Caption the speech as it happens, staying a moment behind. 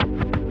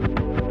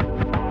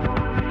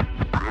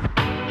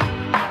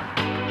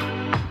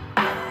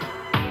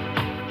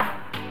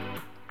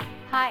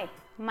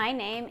My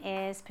name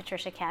is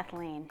Patricia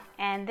Kathleen,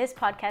 and this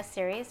podcast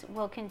series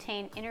will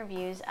contain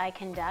interviews I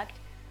conduct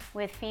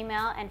with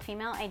female and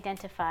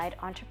female-identified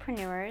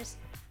entrepreneurs,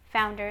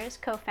 founders,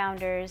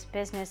 co-founders,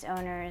 business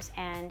owners,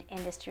 and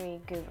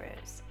industry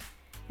gurus.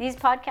 These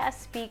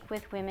podcasts speak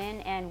with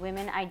women and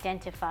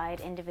women-identified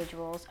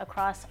individuals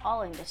across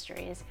all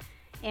industries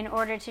in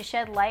order to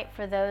shed light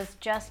for those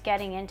just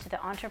getting into the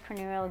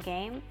entrepreneurial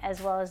game,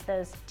 as well as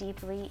those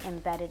deeply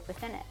embedded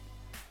within it.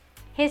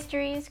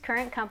 Histories,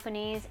 current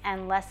companies,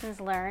 and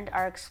lessons learned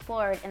are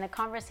explored in the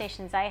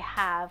conversations I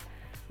have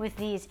with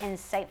these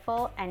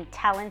insightful and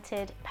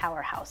talented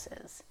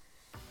powerhouses.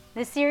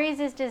 The series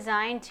is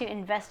designed to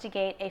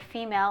investigate a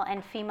female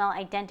and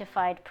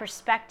female-identified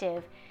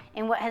perspective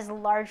in what has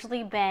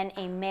largely been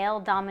a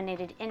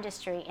male-dominated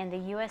industry in the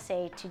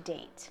USA to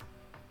date.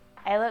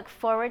 I look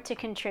forward to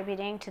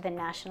contributing to the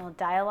national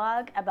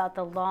dialogue about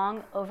the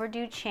long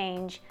overdue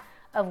change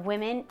of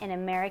women in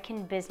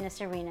American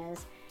business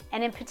arenas,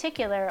 and in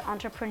particular,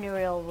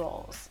 entrepreneurial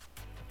roles.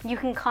 You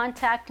can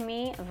contact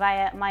me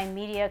via my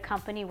media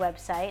company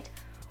website,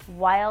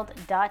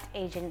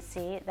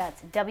 wilde.agency,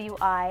 that's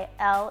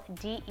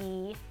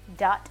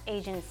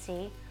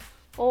WILDE.agency,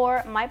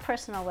 or my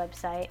personal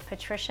website,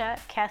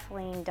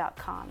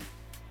 patriciakathleen.com.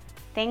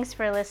 Thanks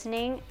for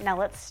listening. Now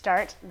let's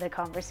start the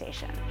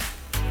conversation.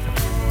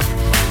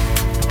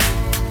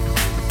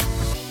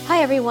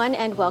 Hi everyone,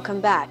 and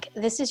welcome back.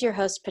 This is your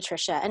host,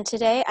 Patricia, and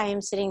today I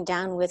am sitting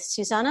down with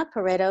Susana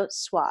Pareto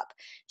Swap.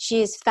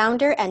 She is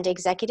founder and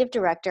executive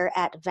director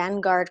at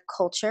Vanguard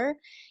Culture.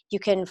 You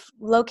can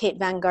locate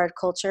Vanguard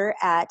Culture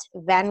at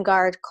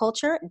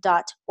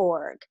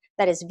vanguardculture.org.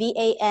 That is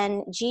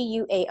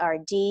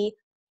VANGUARD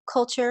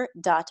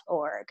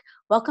culture.org.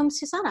 Welcome,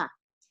 Susana.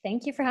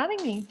 Thank you for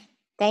having me.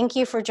 Thank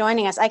you for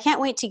joining us. I can't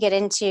wait to get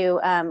into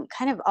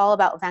kind of all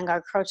about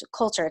Vanguard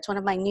Culture. It's one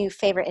of my new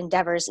favorite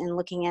endeavors in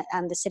looking at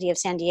the city of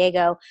San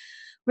Diego.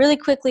 Really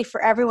quickly,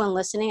 for everyone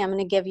listening, I'm going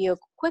to give you a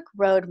quick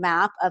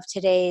roadmap of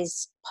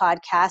today's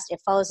podcast. It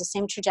follows the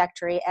same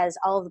trajectory as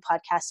all of the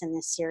podcasts in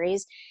this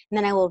series. And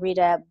then I will read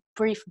a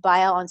brief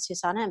bio on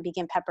Susana and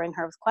begin peppering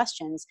her with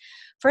questions.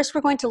 First,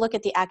 we're going to look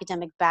at the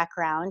academic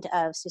background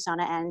of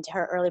Susana and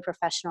her early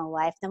professional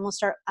life. Then we'll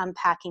start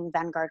unpacking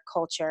Vanguard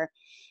Culture.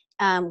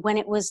 When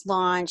it was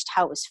launched,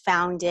 how it was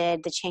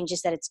founded, the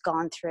changes that it's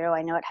gone through.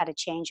 I know it had to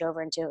change over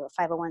into a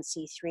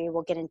 501c3.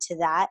 We'll get into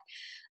that.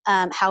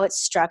 How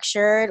it's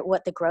structured,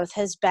 what the growth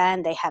has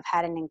been. They have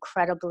had an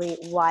incredibly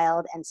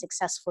wild and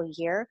successful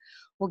year.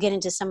 We'll get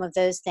into some of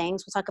those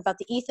things. We'll talk about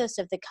the ethos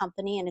of the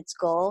company and its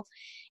goal.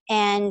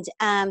 And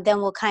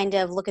then we'll kind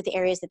of look at the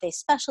areas that they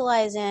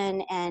specialize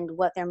in and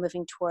what they're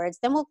moving towards.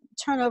 Then we'll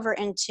turn over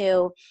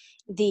into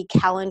the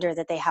calendar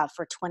that they have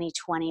for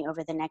 2020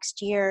 over the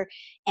next year,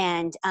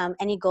 and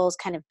any goals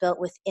kind of built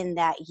within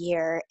that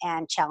year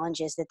and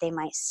challenges that they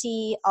might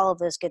see, all of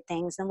those good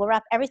things. And we'll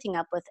wrap everything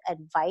up with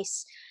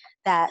advice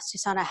that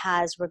Susana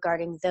has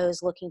regarding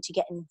those looking to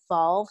get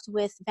involved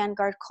with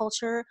Vanguard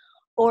Culture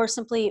or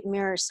simply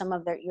mirror some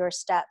of your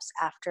steps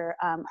after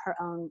her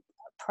own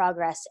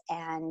progress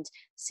and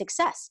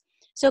success.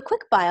 So a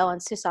quick bio on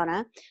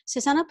Susana.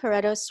 Susana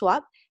Pareto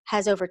Swap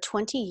has over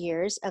 20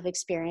 years of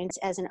experience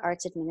as an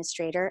arts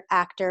administrator,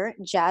 actor,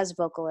 jazz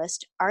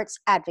vocalist, arts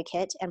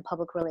advocate, and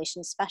public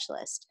relations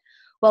specialist.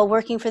 While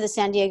working for the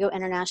San Diego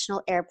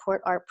International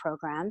Airport Art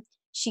Program,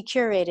 she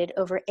curated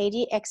over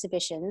 80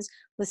 exhibitions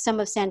with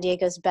some of San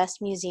Diego's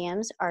best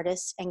museums,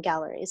 artists, and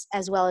galleries,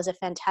 as well as a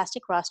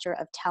fantastic roster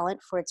of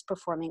talent for its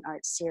performing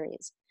arts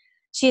series.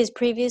 She has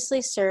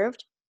previously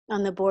served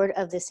on the board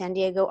of the San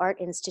Diego Art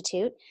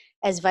Institute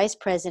as vice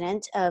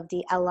president of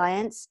the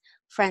Alliance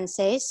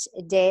Francaise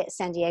de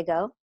San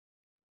Diego,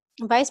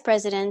 vice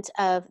president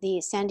of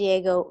the San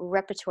Diego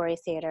Repertory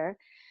Theater,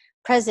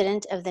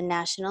 president of the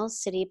National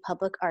City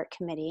Public Art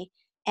Committee,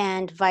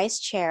 and vice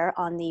chair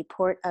on the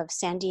Port of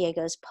San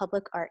Diego's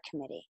Public Art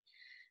Committee.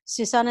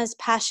 Susana's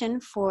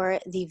passion for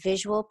the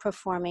visual,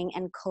 performing,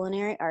 and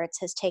culinary arts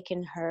has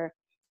taken her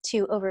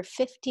to over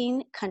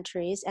 15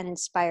 countries and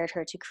inspired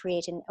her to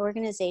create an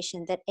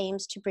organization that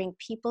aims to bring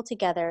people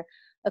together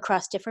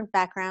across different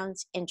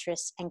backgrounds,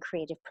 interests, and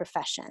creative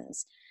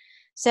professions.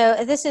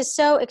 So this is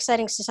so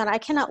exciting, Susana. I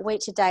cannot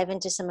wait to dive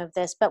into some of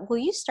this, but will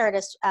you start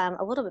us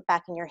a little bit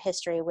back in your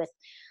history with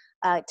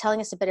telling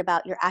us a bit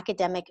about your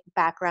academic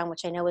background,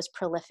 which I know was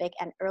prolific,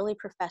 and early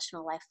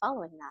professional life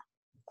following that?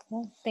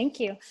 Well, thank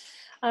you.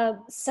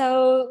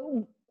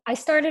 So I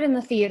started in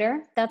the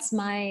theater. That's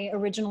my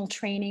original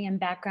training and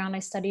background. I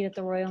studied at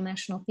the Royal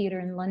National Theatre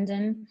in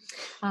London.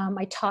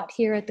 I taught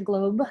here at the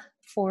Globe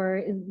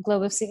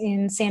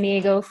in San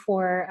Diego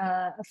for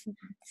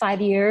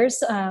 5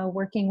 years,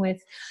 working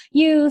with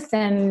youth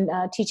and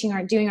teaching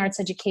doing arts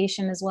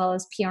education as well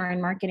as PR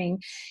and marketing.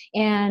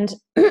 And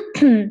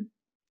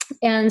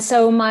and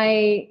so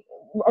my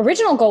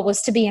original goal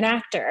was to be an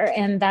actor,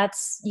 and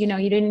that's, you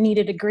didn't need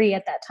a degree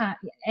at that time,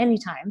 any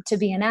time, to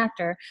be an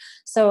actor.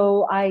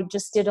 So I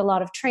just did a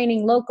lot of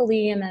training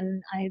locally, and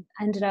then I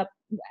ended up,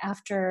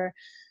 after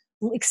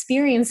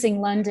experiencing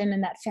London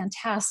and that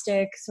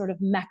fantastic sort of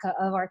mecca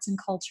of arts and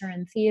culture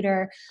and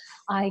theater,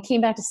 I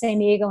came back to San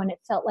Diego and it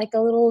felt like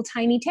a little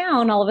tiny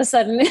town all of a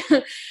sudden.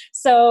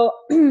 So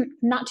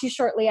not too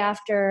shortly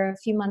after, a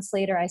few months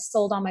later, I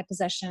sold all my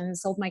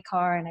possessions, sold my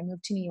car, and I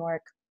moved to New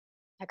York.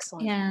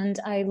 Excellent. And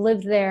I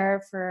lived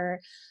there for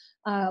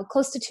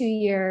close to 2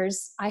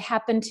 years. I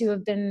happened to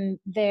have been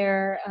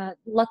there,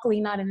 luckily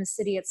not in the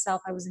city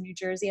itself. I was in New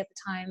Jersey at the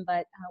time,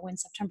 but when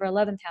September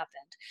 11th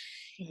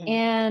happened.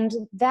 And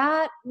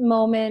that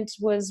moment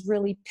was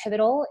really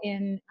pivotal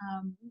in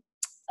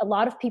a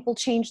lot of people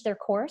changed their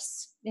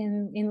course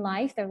in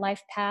life, their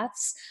life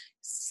paths.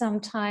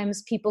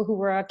 Sometimes people who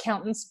were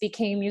accountants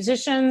became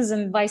musicians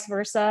and vice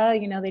versa.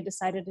 You know, they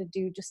decided to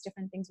do just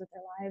different things with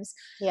their lives.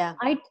 Yeah.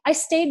 I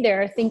stayed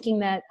there thinking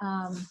that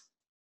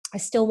I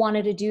still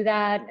wanted to do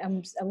that.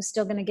 I was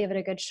still going to give it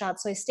a good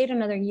shot. So I stayed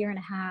another year and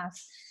a half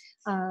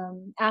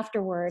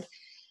afterward.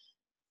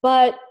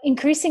 But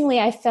increasingly,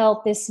 I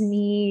felt this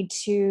need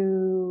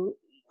to,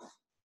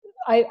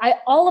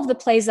 all of the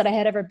plays that I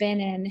had ever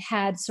been in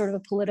had sort of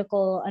a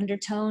political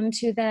undertone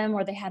to them,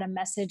 or they had a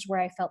message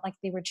where I felt like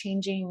they were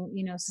changing,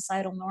 you know,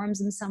 societal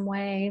norms in some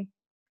way.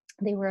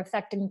 They were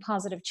affecting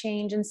positive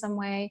change in some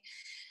way.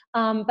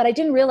 But I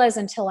didn't realize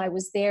until I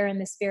was there in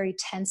this very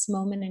tense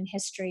moment in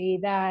history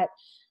that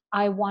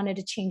I wanted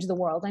to change the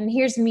world. And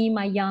here's me,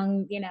 my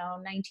young, you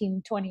know,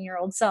 19,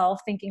 20-year-old self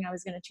thinking I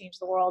was going to change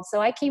the world. So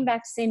I came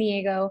back to San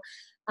Diego,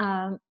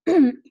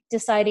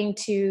 deciding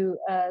to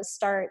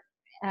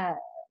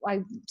I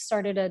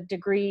started a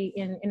degree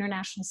in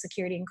international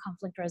security and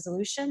conflict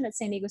resolution at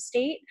San Diego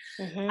State.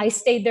 I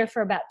stayed there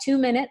for about 2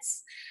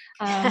 minutes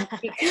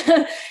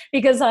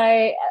because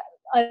I,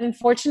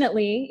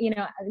 unfortunately, you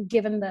know,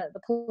 given the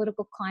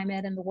political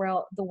climate and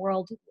the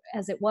world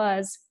as it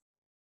was,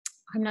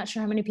 I'm not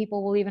sure how many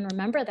people will even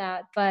remember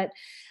that, but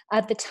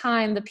at the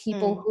time, the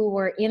people who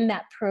were in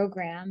that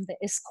program, the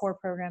ISCOR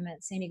program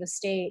at San Diego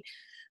State,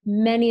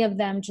 many of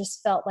them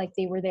just felt like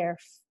they were there,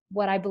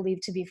 what I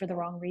believe to be for the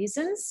wrong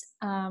reasons.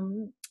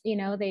 You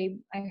know,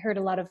 I heard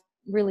a lot of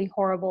really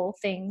horrible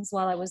things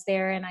while I was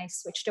there, and I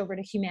switched over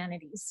to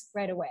humanities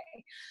right away.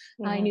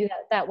 I knew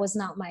that that was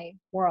not my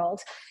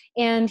world.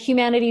 And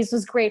humanities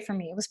was great for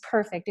me. It was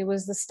perfect. It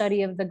was the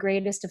study of the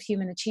greatest of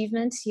human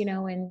achievements, you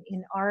know, in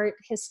art,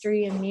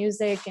 history, and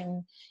music,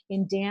 and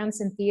in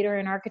dance and theater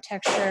and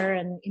architecture,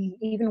 and in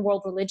even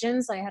world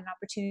religions. I had an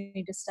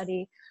opportunity to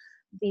study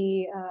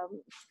the,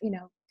 you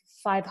know,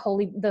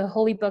 the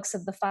holy books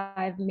of the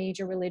 5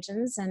 major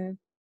religions, and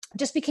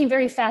just became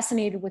very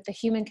fascinated with the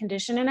human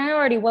condition. And I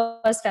already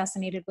was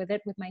fascinated with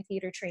it with my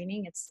theater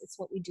training. It's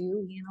what we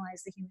do. We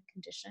analyze the human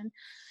condition.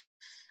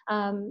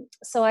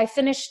 So I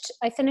finished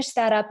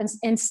that up,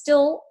 and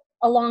still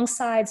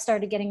alongside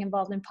started getting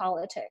involved in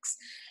politics.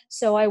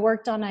 So I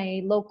worked on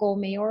a local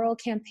mayoral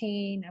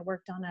campaign. I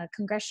worked on a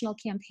congressional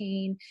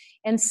campaign,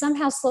 and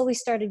somehow slowly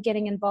started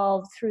getting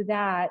involved through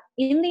that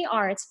in the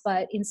arts,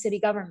 but in city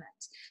government.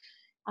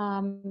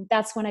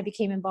 That's when I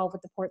became involved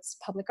with the Port's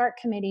Public Art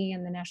Committee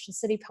and the National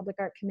City Public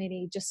Art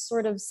Committee, just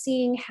sort of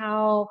seeing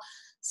how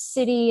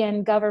city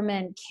and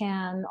government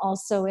can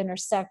also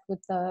intersect with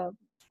the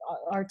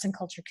arts and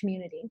culture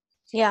community.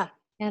 Yeah.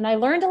 And I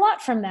learned a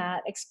lot from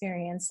that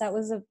experience. That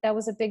was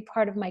a big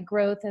part of my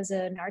growth as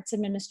an arts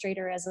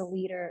administrator, as a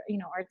leader, you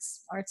know,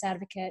 arts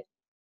advocate.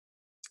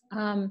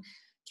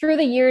 Through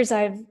the years,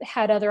 I've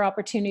had other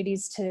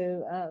opportunities to,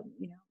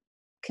 you know,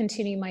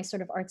 continue my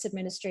sort of arts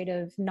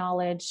administrative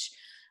knowledge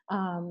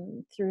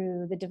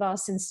through the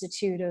DeVos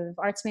Institute of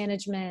Arts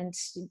Management,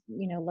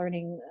 you know,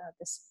 learning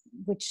this,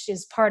 which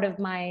is part of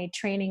my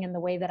training and the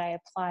way that I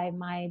apply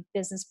my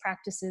business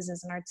practices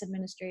as an arts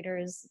administrator,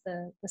 is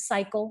the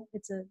Cycle.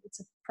 It's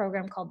a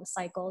program called the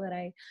Cycle that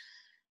I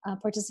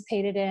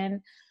participated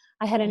in.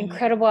 I had an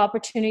incredible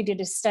opportunity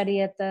to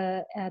study at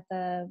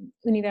the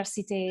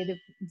Université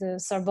de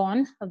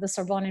Sorbonne, of the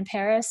Sorbonne in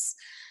Paris,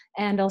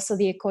 and also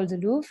the École de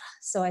Louvre.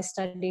 So I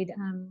studied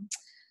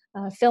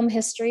film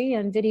history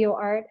and video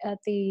art at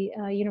the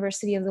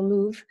University of the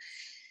Louvre.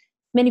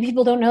 Many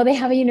people don't know they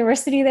have a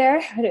university there.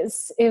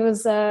 It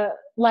was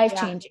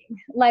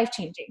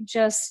life-changing,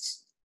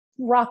 just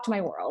rocked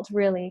my world,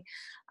 really.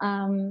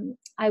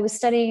 I was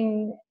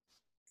studying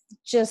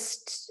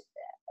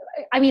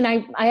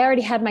I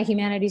already had my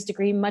humanities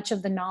degree. Much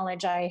of the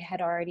knowledge I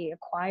had already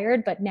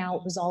acquired, but now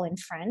it was all in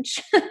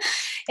French.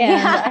 And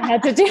I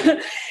had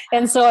to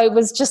and so it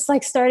was just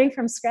like starting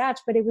from scratch,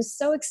 but it was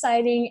so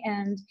exciting.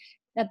 And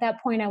at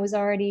that point I was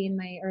already in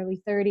my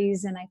early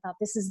 30s, and I thought,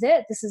 this is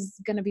it. This is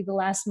going to be the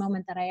last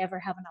moment that I ever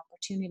have an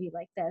opportunity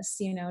like this,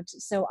 you know.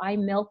 So I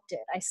milked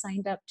it. I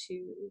signed up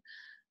to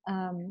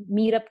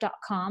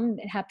meetup.com.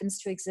 It happens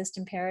to exist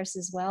in Paris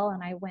as well.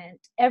 And I went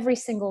every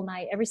single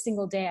night, every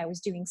single day. I was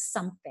doing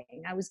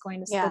something. I was going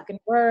to spoken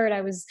word.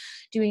 I was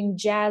doing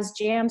jazz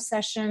jam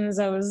sessions.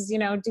 I was, you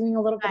know, doing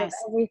a little bit of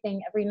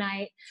everything every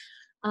night.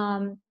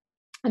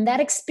 And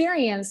that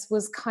experience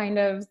was kind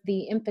of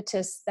the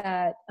impetus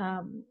that,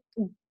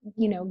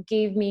 you know,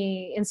 gave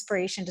me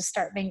inspiration to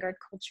start Vanguard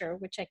Culture,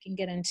 which I can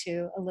get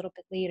into a little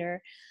bit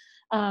later.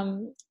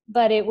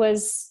 But it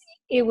was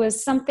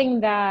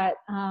something that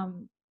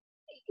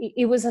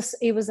it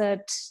was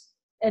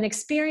an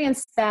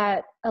experience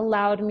that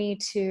allowed me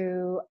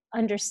to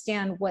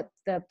understand what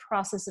the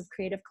process of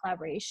creative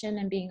collaboration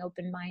and being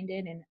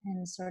open-minded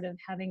and sort of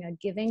having a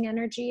giving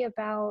energy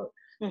about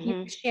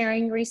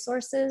sharing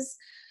resources.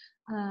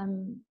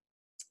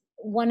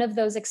 One of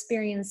those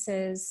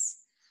experiences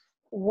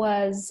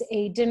was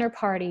a dinner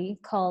party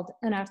called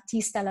Un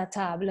Artiste à la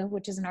Table,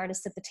 which is an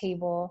artist at the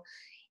table,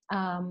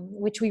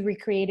 which we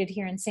recreated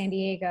here in San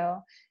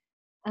Diego.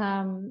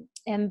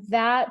 And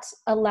that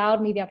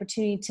allowed me the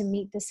opportunity to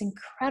meet this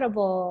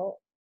incredible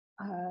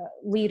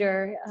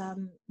leader,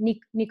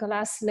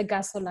 Nicolas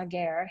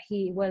Legasso-Laguerre.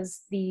 He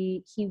was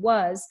the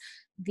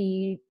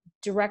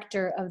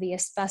director of the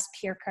Espace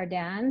Pierre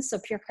Cardin. So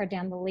Pierre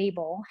Cardin, the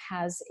label,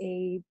 has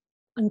a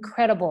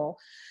incredible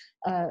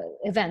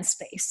event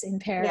space in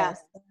Paris.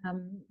 Yeah.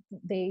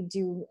 They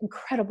do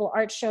incredible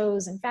art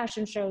shows and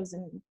fashion shows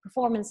and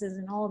performances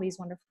and all these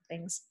wonderful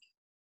things.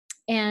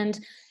 And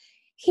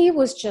he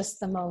was just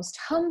the most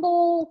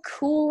humble,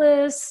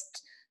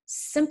 coolest,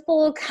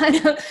 simple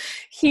kind of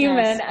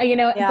human, yes. You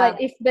know, yeah.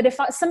 but if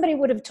somebody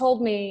would have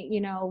told me,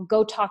 you know,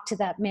 go talk to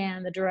that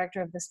man, the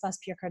director of the Espace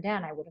Pierre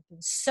Cardin, I would have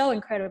been so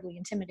incredibly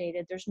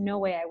intimidated. There's no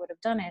way I would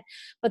have done it.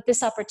 But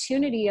this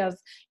opportunity of,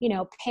 you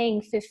know,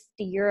 paying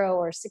 €50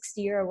 or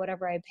 €60,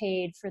 whatever I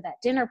paid for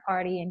that dinner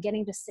party, and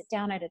getting to sit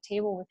down at a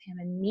table with him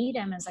and meet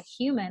him as a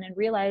human and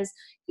realize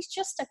he's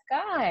just a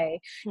guy.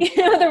 You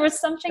know, there was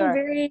something sure.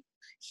 very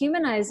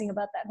humanizing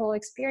about that whole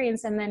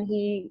experience. And then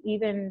he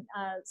even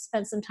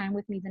spent some time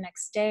with me the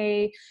next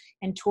day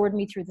and toured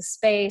me through the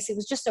space. It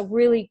was just a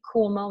really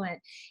cool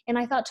moment. And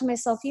I thought to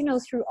myself, you know,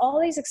 through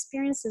all these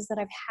experiences that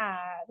I've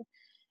had,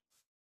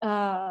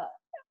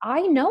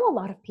 I know a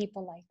lot of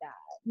people like that.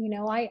 You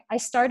know, I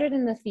started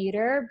in the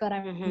theater, but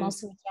I'm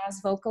also a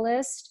jazz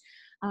vocalist.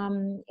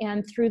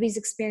 And through these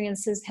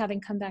experiences, having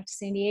come back to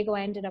San Diego,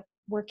 I ended up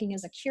working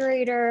as a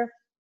curator.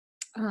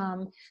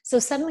 So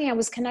suddenly I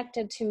was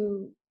connected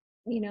to,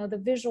 you know, the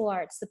visual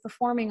arts, the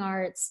performing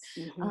arts,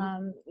 you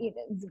know,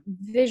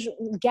 visual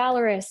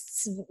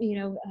gallerists, you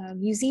know,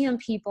 museum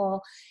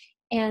people.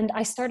 And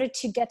I started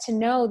to get to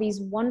know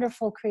these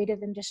wonderful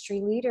creative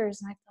industry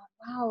leaders. And I thought,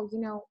 wow, you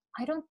know,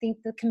 I don't think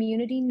the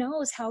community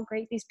knows how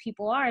great these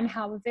people are and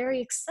how very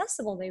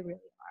accessible they really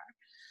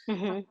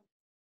are.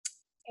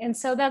 And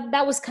so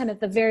that was kind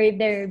of the very,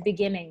 very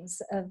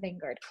beginnings of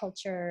Vanguard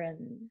culture.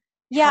 And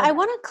yeah, I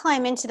want to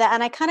climb into that.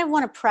 And I kind of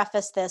want to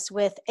preface this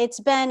with, it's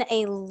been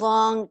a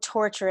long,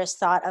 torturous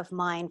thought of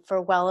mine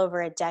for well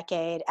over a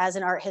decade as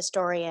an art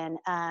historian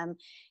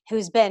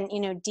who's been, you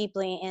know,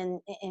 deeply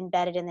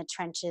embedded in the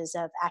trenches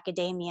of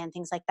academia and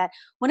things like that.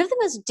 One of the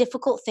most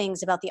difficult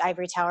things about the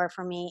Ivory Tower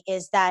for me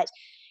is that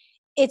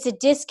it's a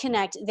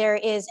disconnect. There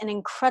is an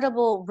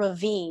incredible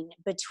ravine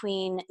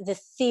between the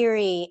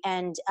theory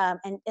and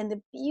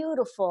the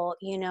beautiful,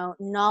 you know,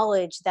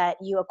 knowledge that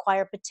you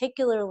acquire,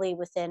 particularly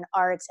within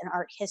arts and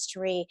art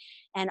history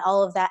and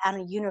all of that on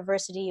a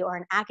university or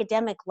an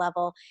academic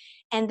level,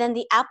 and then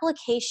the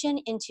application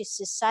into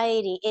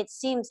society. It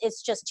seems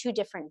it's just two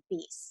different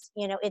beasts.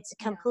 You know, it's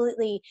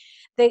completely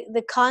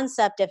the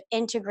concept of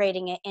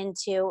integrating it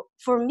into,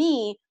 for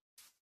me,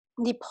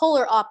 the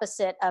polar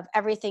opposite of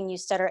everything you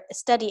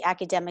study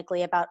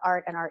academically about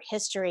art and art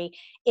history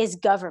is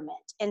government.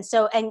 And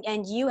so,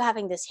 and you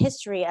having this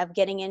history of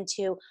getting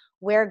into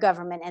where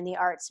government and the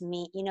arts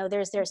meet, you know,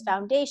 there's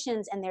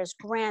foundations and there's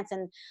grants,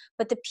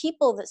 but the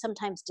people that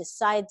sometimes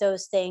decide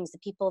those things, the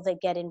people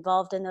that get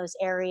involved in those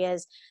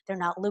areas, they're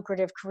not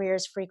lucrative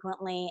careers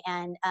frequently.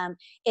 And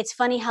it's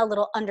funny how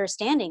little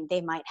understanding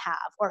they might have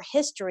or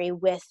history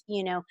with,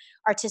 you know,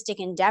 artistic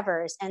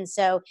endeavors. And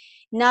so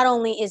not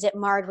only is it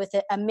marred with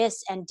a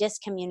miss and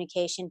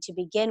discommunication to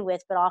begin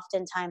with, but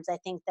oftentimes I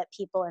think that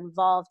people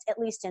involved, at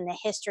least in the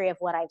history of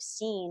what I've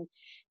seen,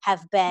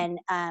 have been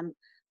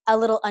a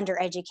little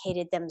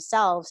undereducated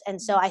themselves. And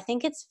so I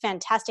think it's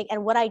fantastic.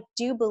 And what I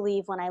do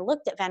believe when I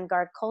looked at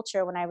Vanguard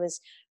culture, when I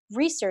was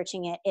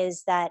researching it,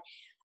 is that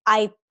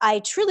I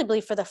truly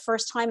believe for the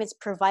first time it's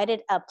provided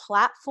a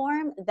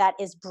platform that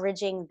is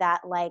bridging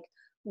that like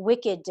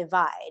wicked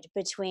divide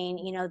between,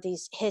 you know,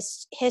 these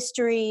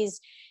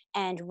histories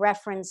and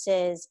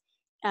references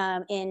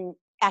in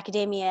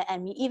academia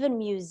and even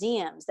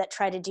museums that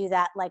try to do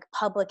that like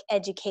public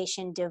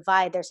education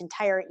divide. There's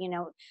entire, you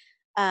know,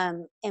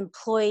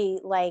 employee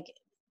like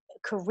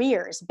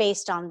careers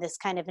based on this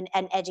kind of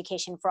an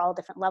education for all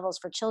different levels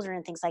for children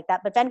and things like that.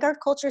 But Vanguard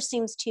culture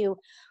seems to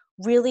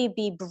really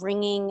be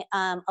bringing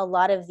a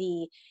lot of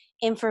the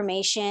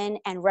information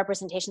and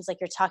representations, like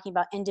you're talking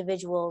about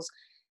individuals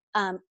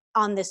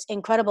on this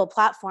incredible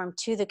platform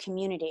to the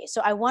community.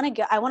 So I want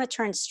to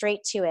turn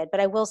straight to it, but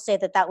I will say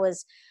that that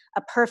was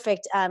a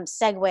perfect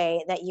segue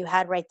that you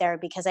had right there,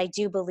 because I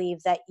do believe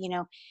that,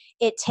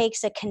 it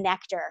takes a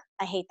connector.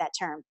 I hate that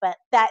term, but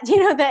that,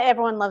 that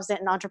everyone loves it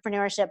in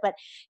entrepreneurship, but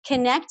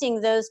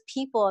connecting those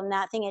people and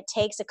that thing, it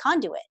takes a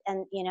conduit,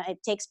 and, it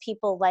takes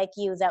people like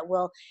you that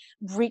will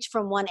reach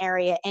from one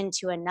area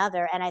into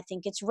another. And I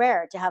think it's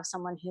rare to have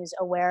someone who's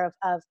aware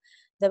of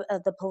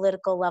the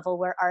political level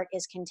where art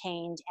is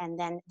contained, and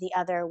then the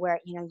other where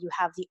you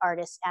have the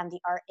artists and the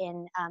art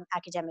in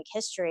academic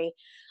history.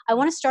 I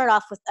want to start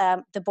off with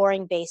the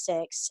boring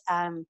basics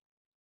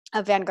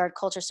of Vanguard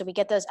Culture, so we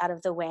get those out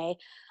of the way.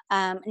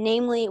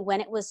 Namely,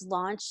 when it was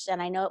launched,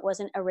 and I know it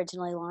wasn't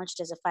originally launched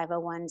as a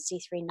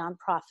 501c3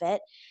 nonprofit,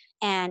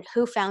 and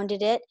who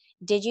founded it.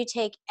 Did you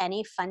take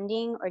any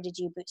funding, or did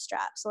you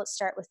bootstrap? So let's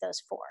start with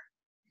those four.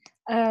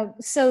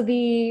 So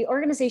the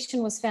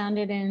organization was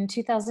founded in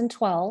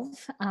 2012,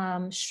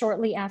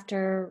 shortly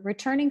after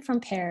returning from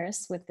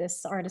Paris with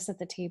this artist at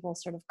the table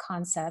sort of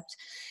concept.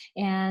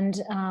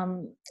 And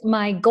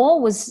my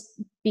goal was,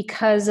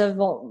 because of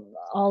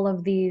all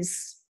of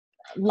these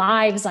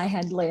lives I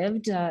had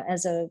lived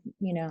as a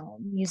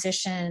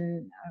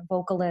musician,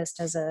 vocalist,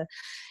 as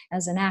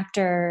an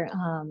actor,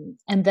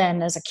 and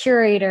then as a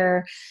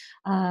curator,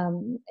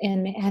 and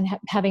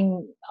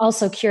having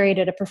also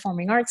curated a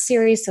performing arts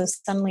series. So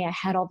suddenly I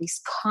had all these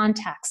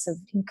contacts of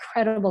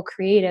incredible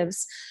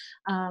creatives,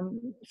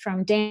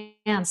 from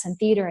dance and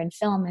theater and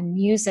film and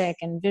music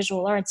and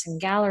visual arts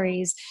and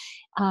galleries.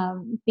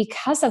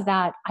 Because of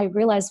that, I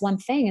realized one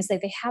thing is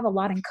that they have a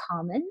lot in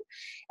common,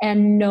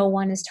 and no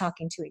one is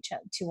talking to each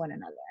other, to one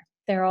another.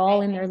 They're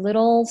all in their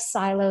little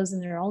silos,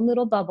 in their own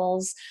little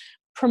bubbles,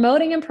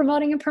 promoting and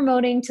promoting and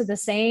promoting to the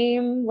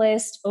same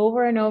list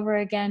over and over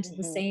again, to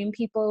the same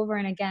people over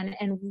and again,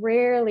 and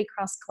rarely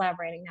cross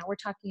collaborating. Now we're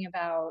talking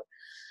about,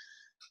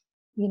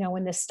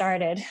 when this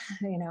started,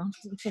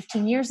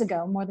 15 years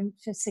ago, more than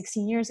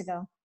 16 years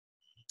ago.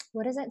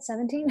 What is it,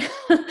 17?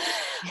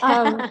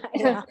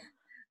 Yeah.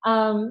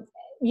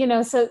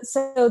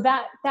 So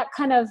that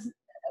kind of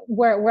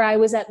where I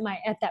was at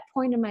that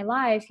point in my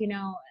life,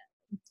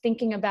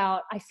 thinking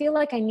about, I feel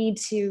like I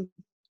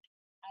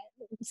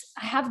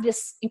have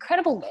this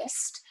incredible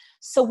list.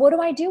 So what do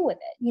I do with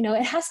it?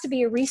 It has to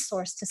be a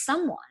resource to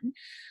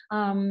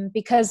someone,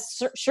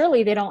 because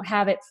surely they don't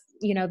have it,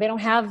 they don't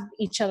have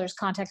each other's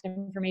contact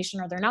information,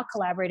 or they're not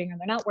collaborating, or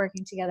they're not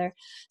working together.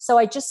 So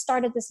I just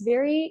started this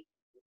very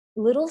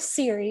little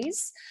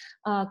series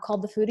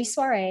called the Foodie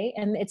Soiree,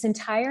 and its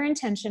entire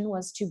intention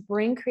was to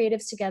bring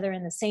creatives together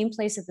in the same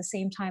place at the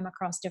same time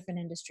across different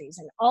industries.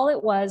 And all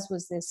it was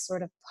this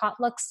sort of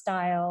potluck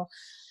style,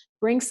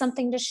 bring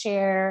something to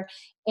share.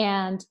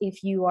 And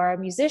if you are a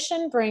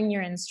musician, bring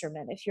your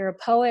instrument. If you're a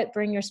poet,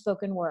 bring your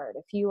spoken word.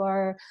 If you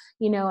are,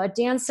 a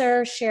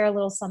dancer, share a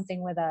little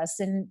something with us.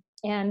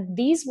 And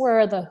these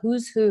were the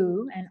who's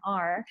who, and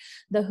are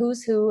the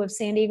who's who of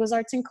San Diego's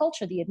arts and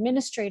culture, the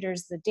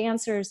administrators, the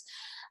dancers.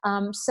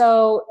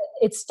 So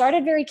it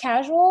started very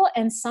casual,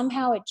 and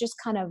somehow it just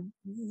kind of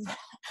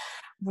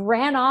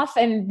ran off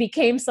and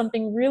became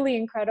something really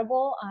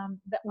incredible.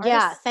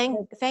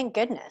 Thank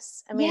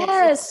goodness. I mean,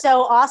 yes. It's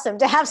so awesome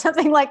to have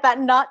something like that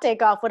not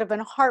take off. Would have been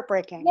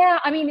heartbreaking. Yeah,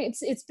 I mean,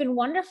 it's been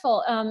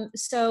wonderful.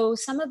 So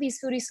some of these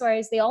foodie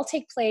soirees, they all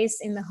take place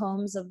in the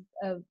homes of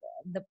the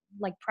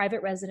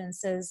private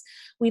residences.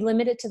 We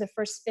limit it to the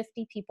first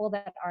 50 people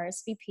that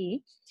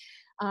RSVP.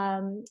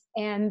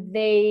 And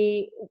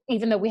they,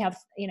 even though we have,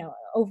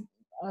 over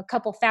a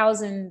couple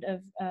thousand of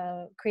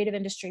creative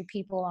industry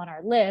people on our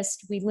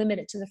list, we limit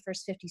it to the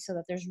first 50 so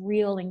that there's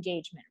real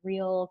engagement,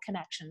 real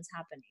connections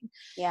happening.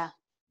 Yeah.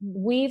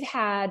 We've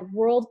had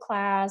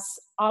world-class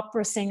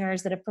opera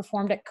singers that have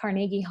performed at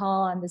Carnegie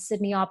Hall and the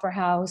Sydney Opera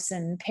House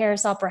and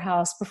Paris Opera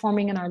House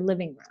performing in our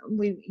living room.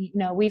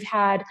 We've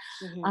had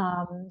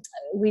the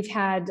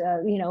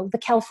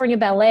California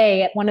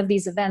Ballet at one of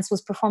these events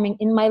was performing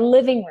in my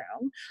living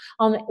room,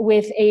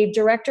 with a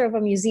director of a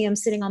museum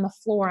sitting on the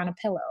floor on a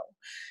pillow.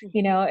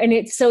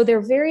 And so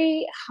they're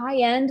very high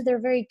end, they're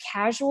very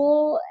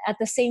casual at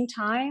the same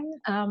time.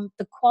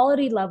 The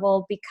quality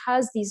level,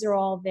 because these are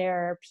all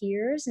their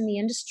peers in the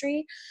industry,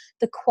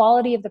 the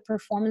quality of the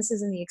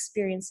performances and the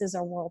experiences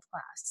are world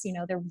class.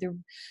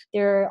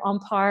 They're on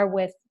par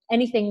with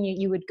anything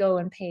you would go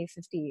and pay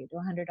 $50 to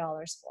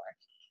 $100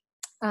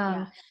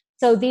 for.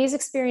 So these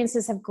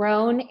experiences have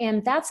grown,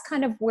 and that's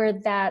kind of where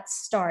that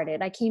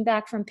started. I came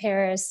back from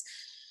Paris,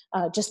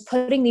 just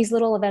putting these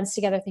little events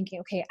together, thinking,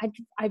 okay,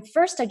 I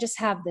just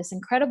have this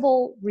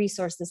incredible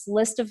resource, this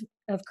list of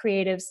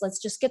creatives.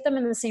 Let's just get them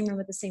in the same room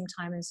at the same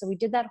time. And so we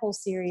did that whole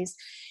series,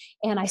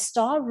 and I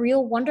saw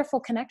real wonderful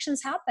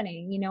connections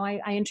happening.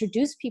 I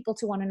introduced people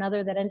to one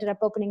another that ended up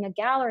opening a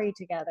gallery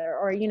together,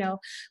 or,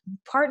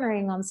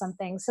 partnering on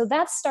something. So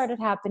that started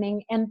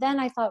happening. And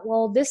then I thought,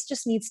 well, this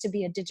just needs to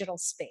be a digital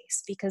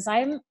space, because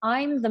I'm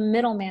the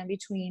middleman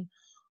between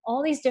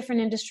all these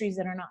different industries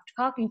that are not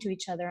talking to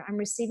each other. I'm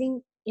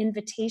receiving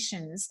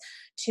invitations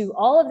to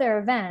all of their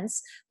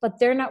events, but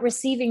they're not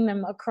receiving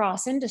them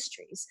across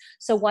industries.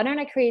 So why don't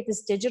I create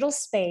this digital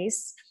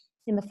space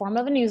in the form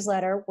of a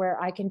newsletter where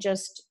I can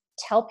just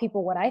tell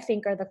people what I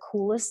think are the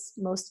coolest,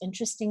 most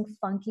interesting,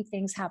 funky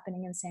things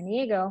happening in San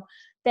Diego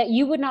that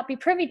you would not be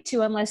privy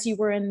to unless you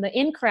were in the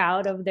in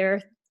crowd of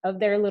their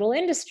little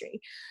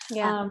industry.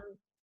 Yeah.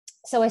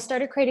 So I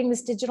started creating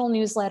this digital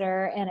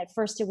newsletter, and at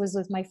first it was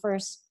with my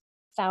first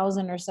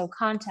 1,000 or so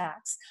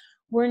contacts.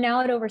 We're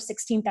now at over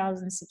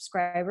 16,000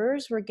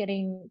 subscribers. We're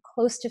getting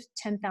close to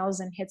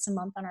 10,000 hits a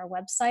month on our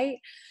website.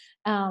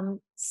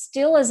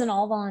 Still as an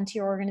all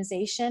volunteer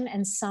organization,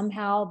 and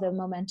somehow the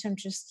momentum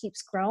just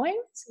keeps growing.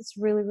 So it's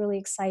really, really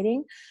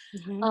exciting.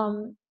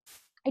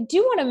 I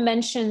do want to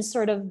mention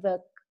sort of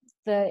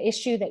the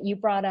issue that you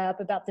brought up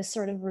about this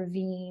sort of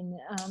ravine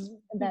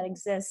that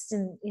exists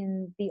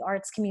in the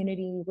arts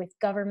community with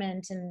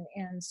government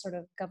and sort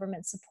of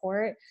government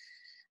support.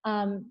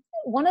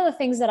 One of the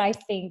things that I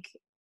think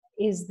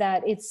is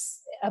that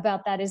it's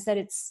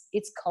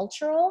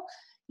cultural.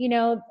 You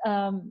know,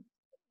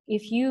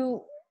 if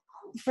you,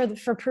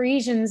 for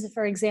Parisians,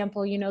 for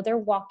example, you know, they're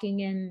walking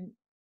in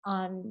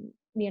on,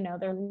 you know,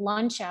 their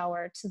lunch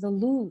hour to the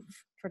Louvre,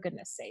 for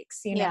goodness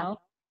sakes, you know?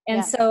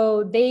 And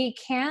so they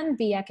can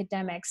be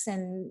academics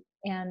and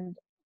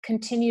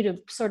continue to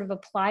sort of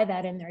apply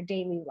that in their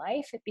daily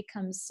life. It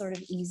becomes sort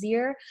of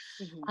easier.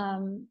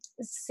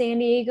 San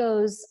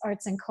Diego's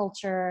arts and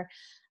culture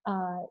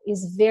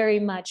is very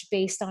much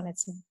based on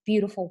its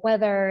beautiful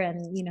weather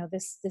and, you know,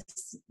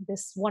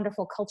 this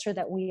wonderful culture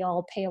that we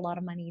all pay a lot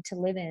of money to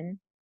live in,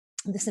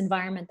 this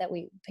environment that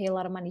we pay a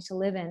lot of money to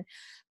live in.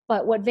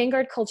 But what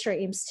Vanguard Culture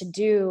aims to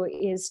do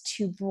is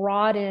to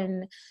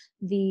broaden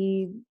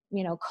the,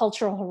 you know,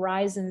 cultural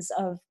horizons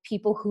of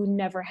people who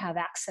never have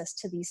access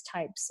to these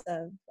types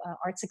of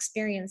arts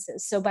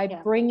experiences. So by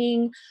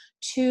bringing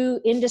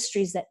two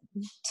industries that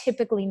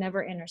typically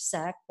never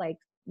intersect, like,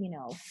 you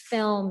know,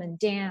 film and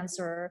dance,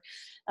 or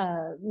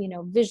you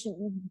know,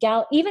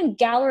 even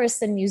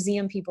gallerists and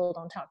museum people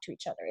don't talk to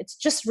each other. It's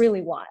just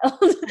really wild.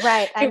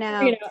 Right. I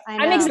know. You know,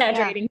 I'm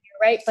exaggerating here,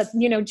 right? But,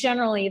 you know,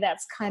 generally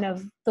that's kind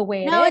of the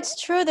way it is. No, it's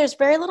true. There's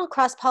very little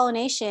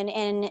cross-pollination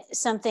in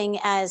something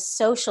as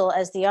social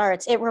as the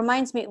arts. It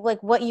reminds me,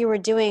 like what you were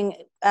doing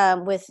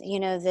with, you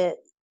know,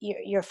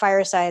 your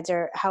firesides,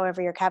 or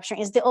however you're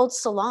capturing, is the old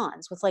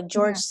salons with like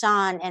George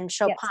Sand and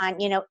Chopin,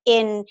 you know,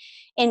 in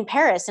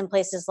Paris and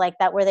places like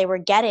that, where they were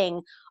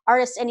getting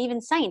artists and even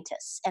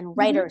scientists and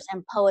writers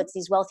and poets.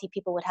 These wealthy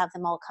people would have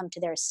them all come to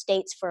their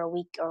estates for a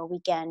week or a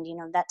weekend, you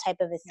know, that type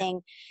of a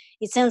thing.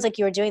 It sounds like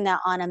you were doing that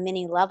on a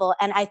mini level.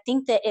 And I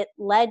think that it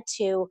led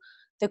to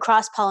the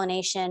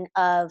cross-pollination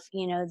of,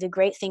 you know, the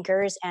great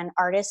thinkers and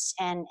artists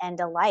and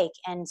alike.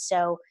 And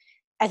so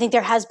I think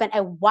there has been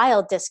a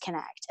wild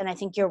disconnect. And I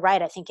think you're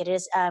right. I think it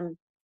is an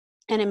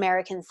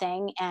American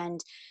thing, and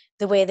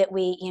the way that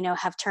we, you know,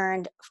 have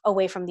turned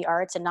away from the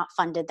arts and not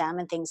funded them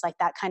and things like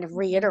that kind of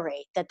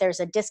reiterate that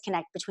there's a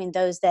disconnect between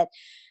those that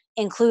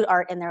include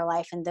art in their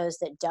life and those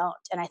that don't.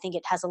 And I think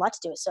it has a lot to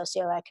do with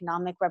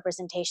socioeconomic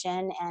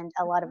representation and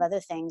a lot of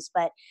other things.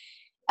 But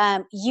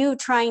you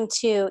trying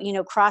to, you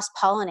know,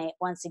 cross-pollinate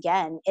once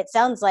again, it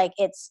sounds like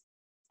it's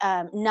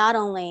not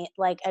only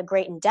like a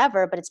great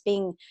endeavor, but it's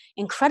being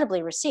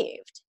incredibly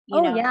received.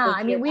 You know,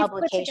 I mean, we've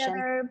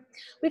publication.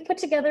 put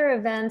together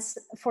events,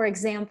 for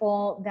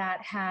example,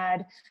 that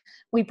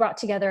we brought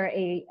together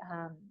a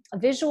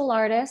visual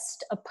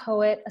artist, a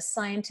poet, a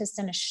scientist,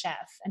 and a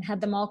chef, and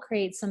had them all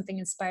create something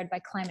inspired by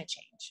climate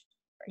change,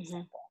 for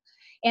example.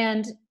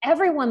 And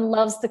everyone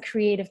loves the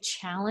creative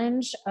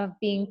challenge of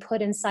being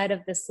put inside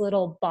of this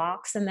little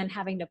box and then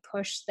having to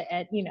push the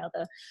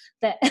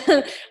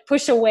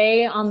push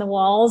away on the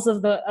walls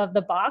of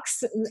the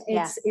box.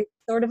 It's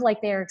sort of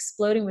like they're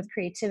exploding with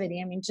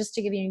creativity. I mean, just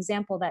to give you an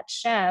example, that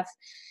chef,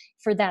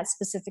 for that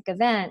specific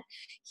event,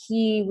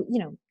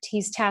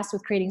 he's tasked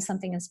with creating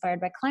something inspired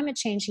by climate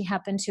change. He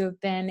happened to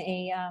have been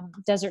a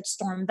Desert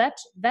Storm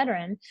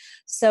veteran.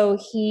 So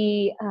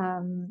he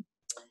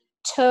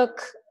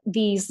took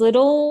these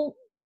little,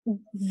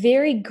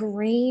 very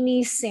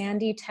grainy,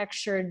 sandy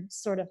textured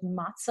sort of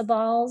matzo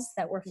balls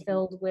that were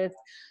filled with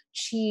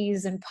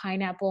cheese and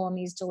pineapple and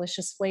these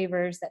delicious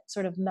flavors that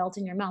sort of melt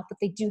in your mouth, but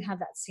they do have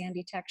that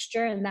sandy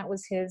texture. And that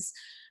was his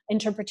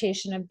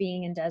interpretation of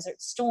being in Desert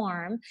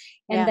Storm.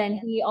 And then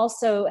he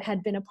also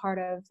had been a part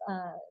of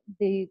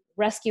the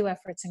rescue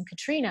efforts in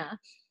Katrina,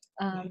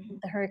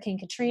 the Hurricane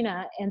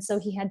Katrina. And so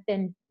he had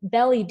been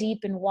belly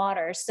deep in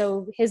water.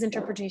 So his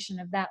interpretation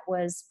of that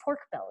was pork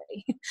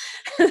belly.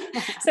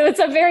 So it's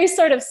a very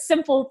sort of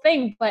simple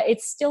thing, but it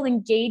still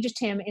engaged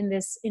him in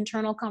this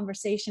internal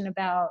conversation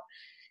about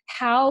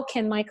how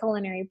can my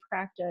culinary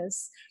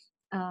practice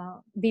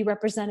be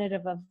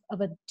representative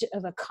of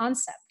a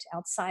concept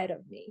outside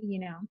of me, you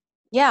know?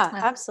 Yeah,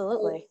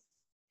 absolutely.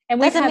 And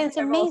we've had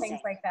several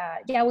things like that.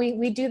 Yeah,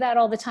 we do that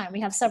all the time.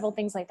 We have several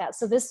things like that.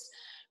 So this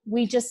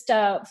we just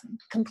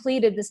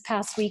completed this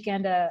past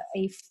weekend a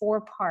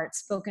 4-part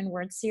spoken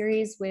word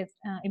series with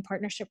in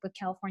partnership with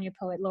California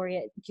Poet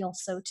Laureate Gil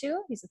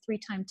Soto. He's a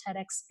 3-time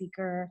TEDx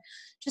speaker,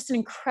 just an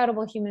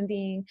incredible human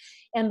being.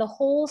 And the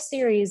whole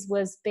series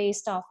was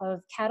based off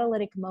of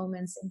catalytic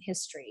moments in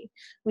history.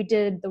 We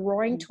did the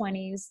Roaring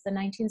 '20s, the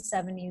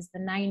 1970s, the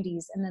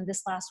 '90s, and then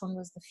this last one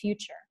was the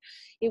future.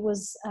 It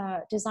was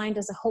designed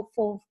as a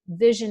hopeful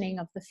visioning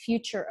of the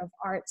future of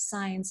art,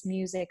 science,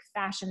 music,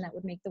 fashion that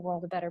would make the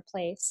world a better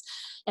place.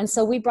 And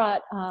so we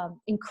brought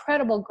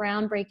incredible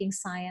groundbreaking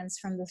science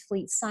from the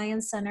Fleet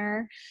Science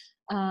Center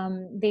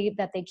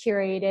that they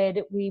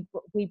curated. We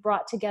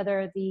brought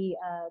together the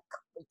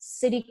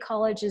City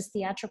College's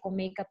theatrical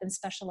makeup and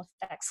special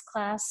effects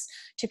class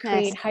to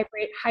create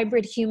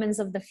hybrid humans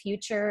of the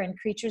future and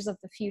creatures of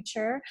the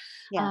future.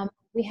 Yeah.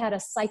 We had a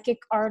psychic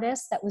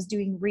artist that was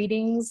doing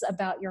readings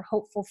about your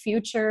hopeful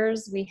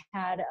futures. We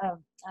had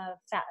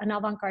an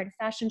avant-garde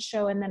fashion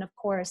show, and then of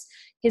course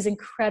his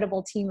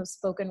incredible team of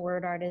spoken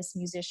word artists,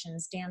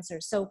 musicians,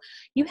 dancers. So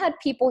you had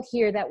people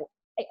here that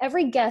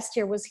every guest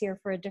here was here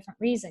for a different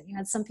reason. You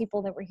had some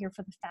people that were here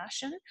for the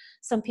fashion,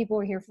 some people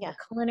were here for the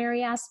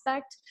culinary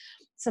aspect,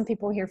 some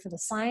people were here for the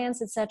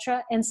science,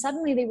 etc. And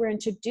suddenly they were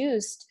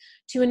introduced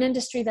to an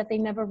industry that they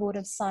never would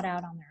have sought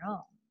out on their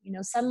own. You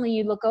know, suddenly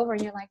you look over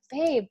and you're like,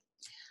 babe,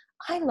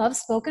 I love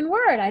spoken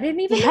word. I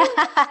didn't even know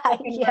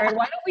spoken word.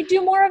 Why don't we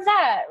do more of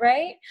that,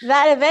 right?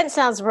 That event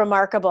sounds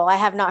remarkable. I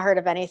have not heard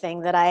of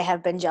anything that I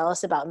have been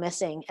jealous about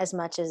missing as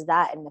much as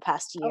that in the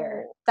past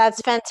year. Oh.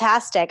 That's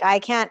fantastic. I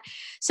can't.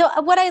 So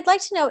what I'd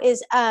like to know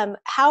is how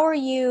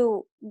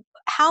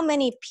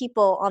many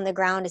people on the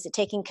ground is it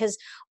taking? Because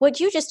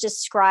what you just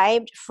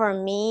described,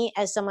 for me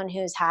as someone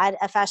who's had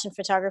a fashion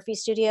photography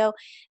studio,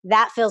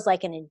 that feels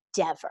like an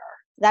endeavor.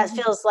 That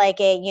feels like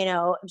a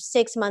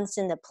 6 months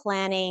in the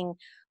planning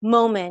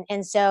moment.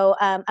 And so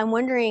I'm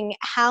wondering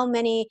how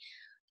many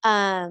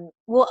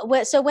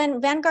so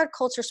when Vanguard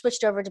Culture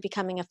switched over to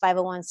becoming a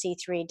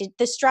 501c3, did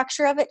the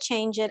structure of it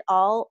change at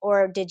all,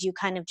 or did you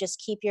kind of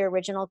just keep your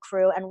original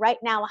crew? And right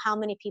now, how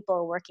many people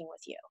are working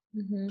with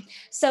you?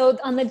 So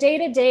on the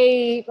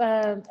day-to-day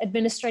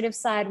administrative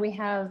side, we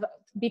have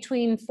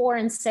between 4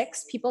 and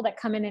 6 people that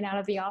come in and out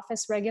of the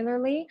office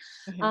regularly.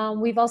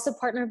 We've also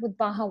partnered with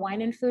Baja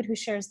Wine and Food, who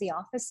shares the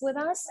office with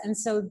us. And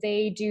so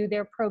they do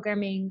their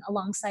programming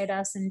alongside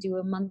us and do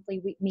a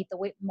monthly Meet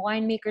the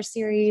Winemaker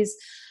series,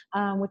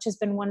 which has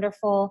been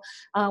wonderful.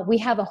 We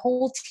have a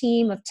whole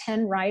team of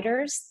 10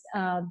 writers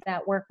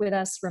that work with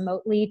us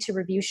remotely to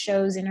review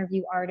shows,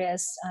 interview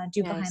artists,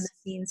 do behind the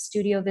scenes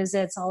studio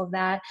visits, all of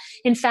that.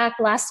 In fact,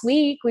 last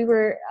week we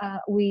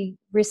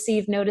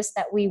received notice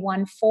that we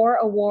won 4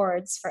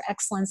 awards for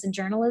excellence in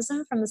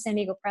journalism from the San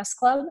Diego Press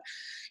Club.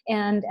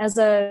 And as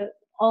a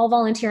all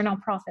volunteer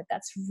nonprofit,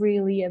 that's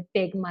really a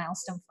big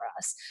milestone for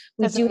us.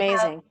 That's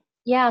amazing.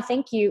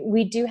 Thank you.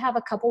 We do have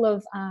a couple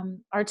of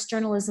arts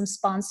journalism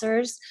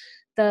sponsors,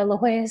 the La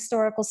Jolla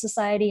Historical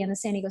Society and the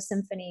San Diego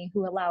Symphony,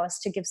 who allow us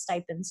to give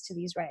stipends to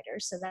these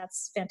writers. So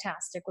that's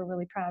fantastic. We're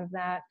really proud of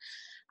that.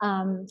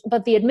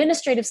 But the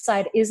administrative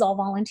side is all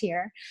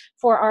volunteer.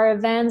 For our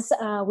events,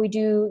 we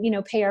do,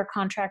 pay our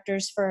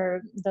contractors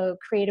for the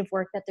creative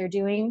work that they're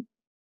doing.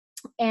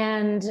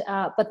 And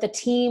but the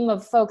team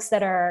of folks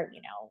that are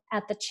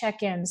at the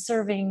check-in,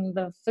 serving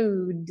the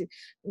food,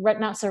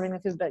 not serving the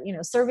food, but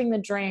serving the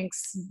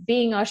drinks,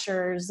 being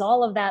ushers,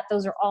 all of that,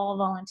 those are all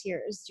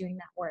volunteers doing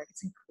that work.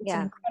 It's an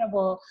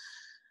incredible.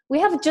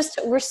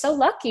 We're so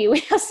lucky. We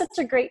have such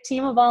a great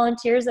team of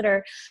volunteers that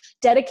are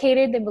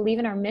dedicated. They believe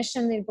in our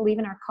mission. They believe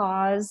in our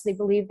cause. They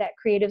believe that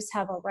creatives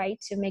have a right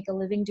to make a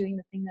living doing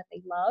the thing that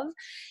they love.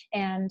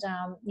 And,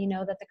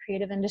 that the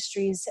creative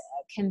industries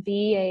can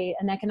be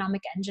an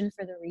economic engine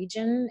for the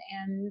region,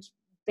 and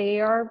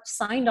they are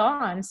signed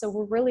on. So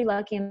we're really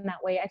lucky in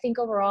that way. I think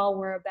overall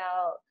we're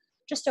about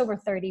just over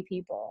 30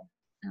 people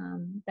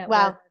that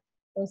work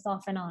both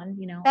off and on,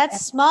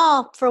 That's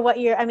small for what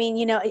you're,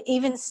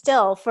 even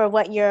still for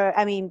what you're,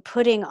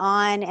 putting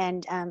on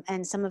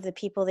and some of the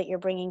people that you're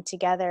bringing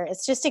together.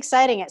 It's just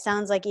exciting. It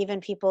sounds like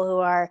even people who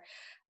are,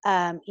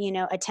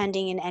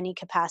 attending in any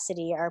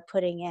capacity are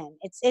putting in.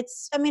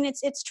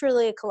 It's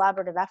truly a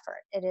collaborative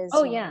effort. It is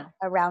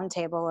a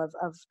roundtable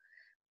of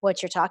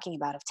what you're talking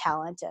about, of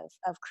talent,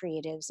 of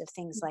creatives, of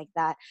things like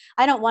that.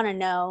 I don't want to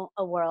know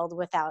a world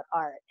without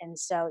art. And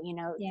so,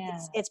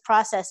 it's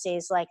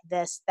processes like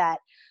this that,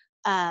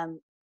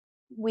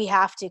 we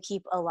have to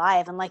keep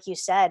alive. And like you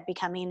said,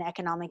 becoming an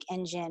economic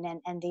engine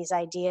and these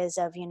ideas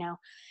of,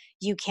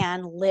 you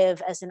can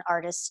live as an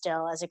artist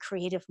still, as a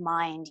creative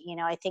mind.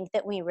 I think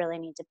that we really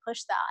need to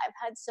push that. I've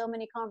had so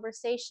many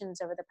conversations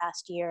over the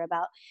past year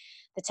about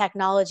the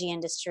technology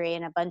industry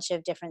and a bunch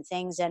of different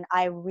things. And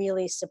I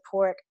really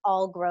support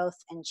all growth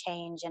and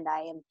change. And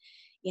I am,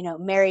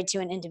 married to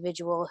an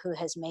individual who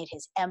has made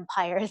his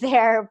empire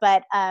there.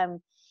 But I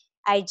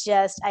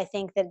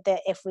think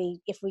that if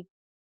we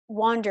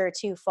wander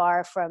too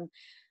far from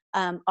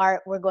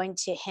art, we're going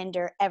to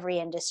hinder every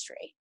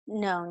industry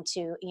known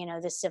to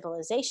this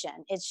civilization.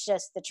 It's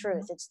just the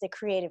truth. It's the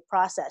creative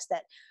process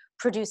that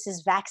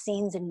produces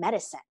vaccines and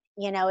medicine.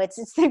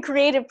 It's the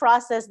creative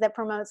process that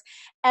promotes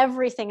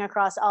everything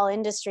across all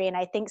industry. And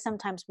I think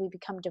sometimes we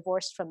become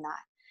divorced from that,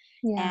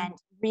 Yeah. and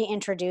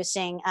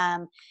reintroducing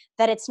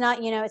that it's not,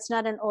 it's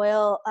not an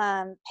oil,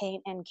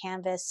 paint and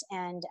canvas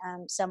and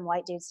some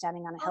white dude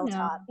standing on a Oh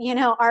no.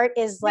 hilltop. Art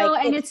is like, No,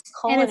 and it's it's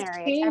culinary, it's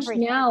changed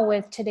everything. now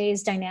with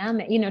today's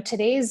dynamic,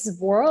 today's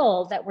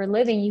world that we're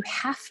living. You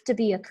have to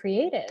be a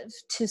creative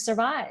to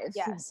survive.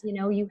 Yes.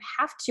 You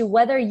have to,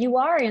 whether you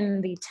are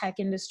in the tech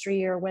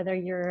industry or whether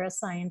you're a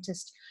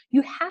scientist,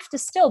 you have to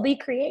still be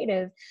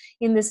creative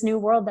in this new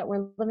world that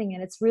we're living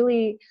in. It's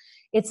really,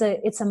 it's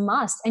a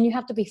must, and you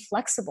have to be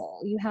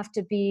flexible. You have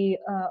to be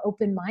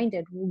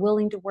open-minded,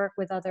 willing to work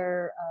with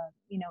other,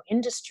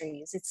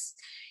 industries.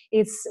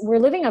 We're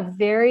living a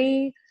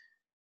very,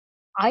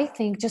 I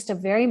think, just a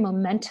very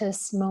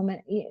momentous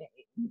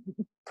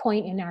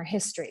point in our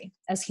history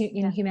as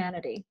in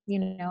humanity,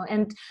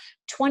 and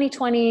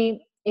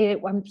 2020,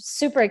 I'm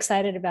super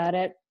excited about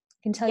it.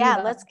 I can tell you Yeah,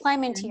 about let's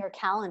climb it. into your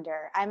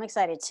calendar. I'm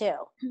excited too.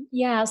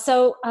 Yeah,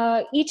 so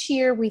each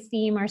year we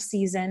theme our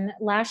season.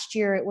 Last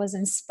year it was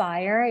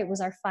Inspire. It was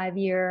our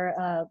 5-year,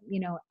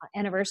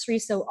 anniversary.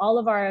 So all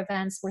of our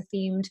events were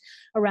themed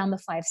around the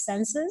 5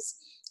 senses.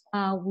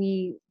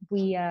 We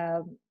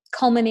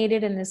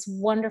culminated in this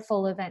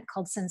wonderful event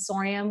called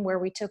Sensorium, where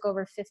we took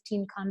over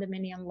 15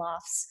 condominium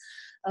lofts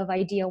of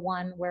Idea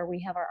One, where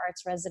we have our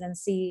arts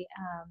residency.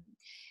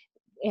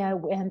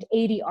 And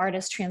 80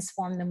 artists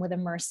transformed them with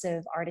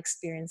immersive art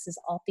experiences,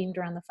 all themed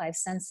around the 5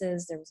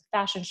 senses. There was a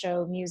fashion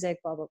show, music,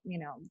 blah, blah,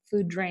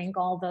 food, drink,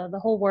 all the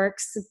whole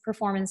works,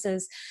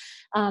 performances.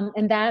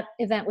 And that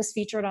event was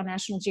featured on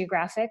National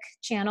Geographic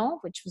Channel,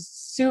 which was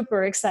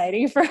super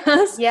exciting for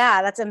us.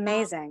 Yeah, that's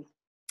amazing.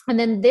 And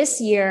then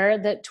this year,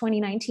 the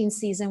 2019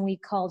 season, we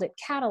called it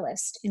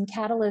Catalyst. And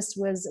Catalyst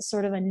was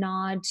sort of a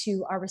nod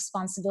to our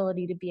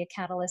responsibility to be a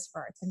catalyst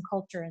for arts and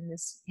culture in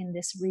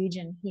this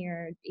region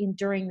here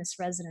during this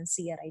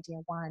residency at Idea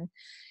One,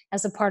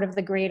 as a part of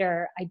the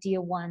greater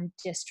Idea One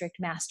District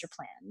Master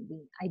Plan.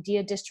 The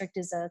Idea District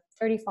is a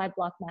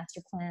 35-block master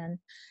plan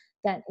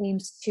that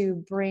aims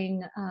to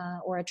bring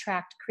or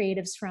attract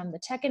creatives from the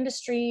tech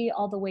industry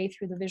all the way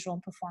through the visual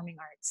and performing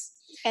arts.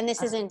 And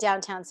this is in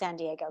downtown San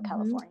Diego,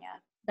 California.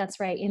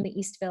 That's right, in the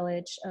East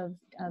Village of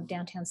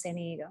downtown San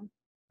Diego.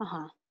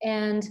 Uh-huh.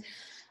 And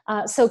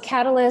so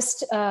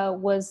Catalyst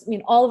was,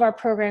 all of our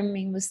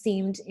programming was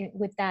themed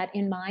with that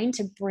in mind,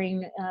 to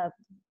bring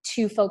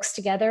 2 folks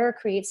together,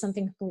 create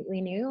something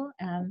completely new.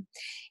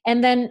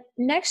 And then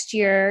next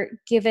year,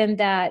 given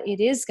that it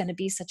is going to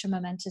be such a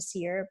momentous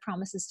year, it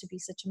promises to be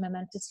such a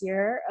momentous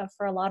year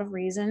for a lot of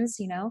reasons,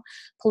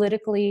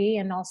 politically,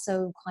 and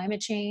also climate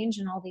change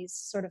and all these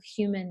sort of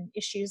human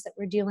issues that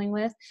we're dealing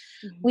with.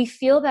 Mm-hmm. We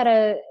feel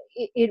that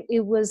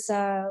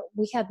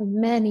we had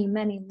many,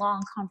 many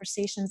long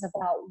conversations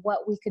about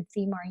what we could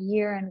theme our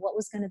year and what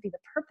was going to be the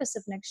purpose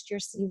of next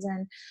year's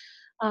season.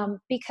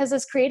 Because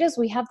as creatives,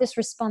 we have this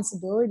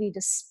responsibility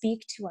to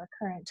speak to our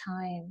current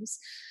times.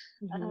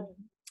 Mm-hmm.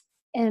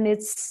 And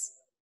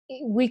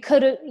we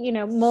could, a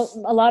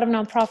lot of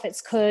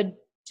nonprofits could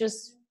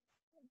just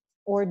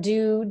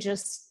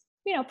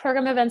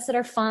program events that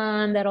are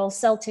fun, that'll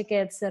sell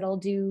tickets, that'll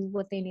do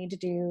what they need to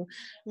do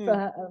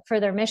for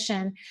their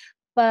mission.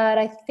 But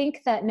I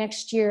think that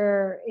next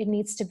year it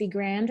needs to be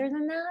grander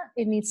than that.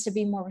 It needs to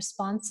be more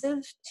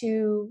responsive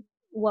to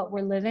what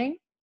we're living.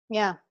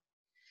 Yeah.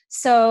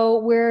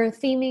 So we're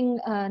theming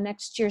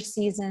next year's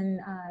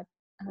season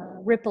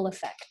Ripple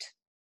Effect.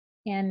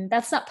 And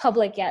that's not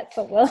public yet,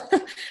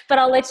 but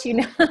I'll let you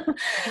know.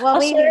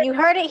 Well, you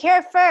heard it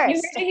here first.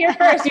 You heard it here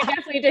first. You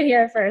definitely did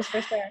hear it first,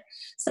 for sure.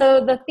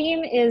 So the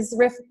theme is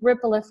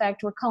Ripple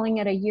Effect. We're calling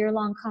it a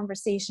year-long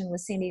conversation with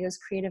San Diego's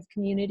creative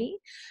community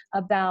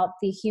about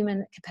the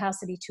human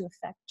capacity to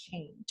affect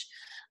change.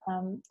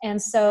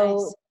 And so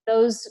nice.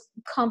 Those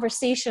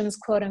conversations,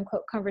 quote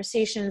unquote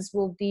conversations,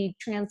 will be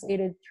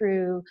translated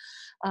through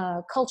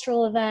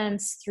cultural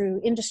events,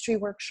 through industry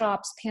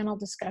workshops, panel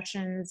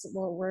discussions.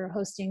 We're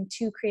hosting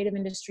 2 creative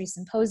industry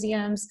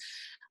symposiums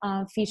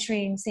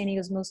featuring San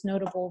Diego's most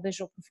notable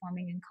visual,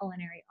 performing, and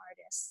culinary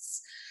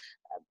artists,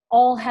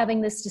 all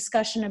having this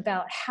discussion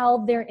about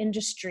how their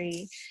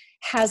industry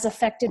has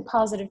affected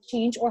positive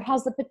change or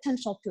has the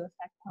potential to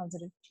affect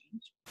positive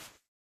change.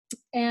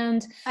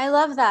 And I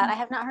love that. I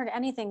have not heard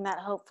anything that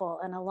hopeful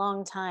in a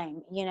long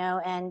time,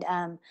 and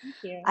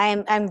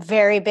I'm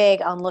very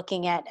big on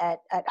looking at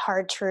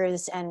hard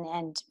truths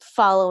and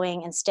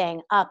following and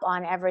staying up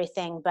on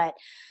everything. But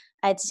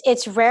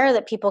it's rare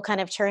that people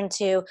kind of turn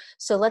to,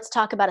 so let's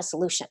talk about a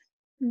solution,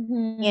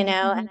 and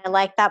I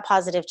like that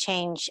positive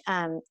change,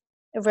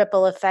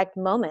 ripple effect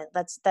moment.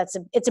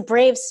 It's a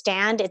brave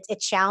stand. It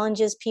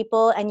challenges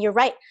people. And you're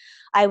right.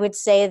 I would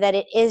say that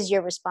it is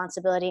your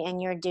responsibility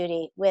and your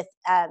duty with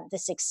the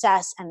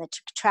success and the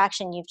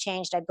traction you've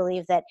changed. I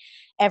believe that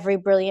every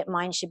brilliant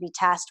mind should be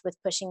tasked with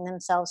pushing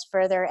themselves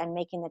further and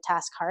making the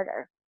task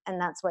harder. And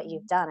that's what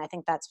you've done. I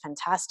think that's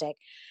fantastic.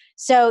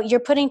 So you're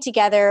putting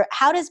together,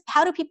 how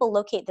do people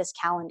locate this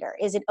calendar?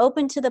 Is it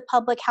open to the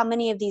public? How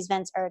many of these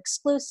events are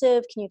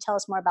exclusive? Can you tell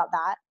us more about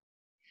that?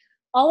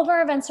 All of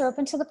our events are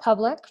open to the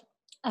public.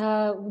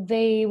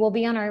 They will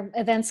be on our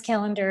events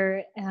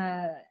calendar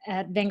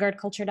at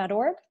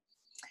vanguardculture.org.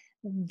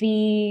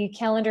 The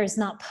calendar is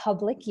not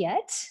public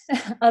yet,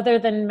 other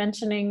than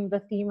mentioning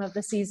the theme of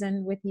the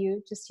season with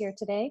you just here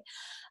today.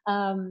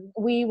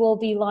 We will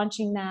be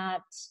launching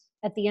that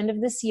at the end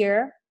of this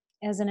year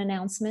as an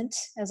announcement,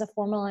 as a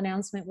formal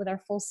announcement with our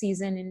full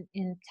season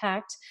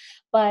intact.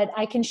 But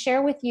I can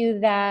share with you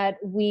that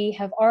we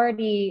have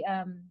already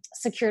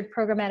secured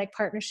programmatic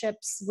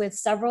partnerships with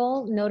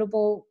several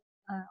notable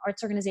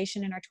arts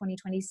organization in our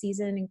 2020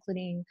 season,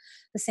 including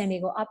the San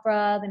Diego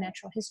Opera, the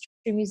Natural History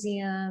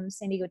Museum,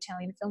 San Diego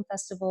Italian Film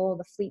Festival,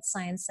 the Fleet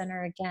Science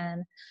Center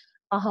again,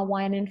 AHA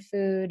Wine and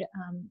Food,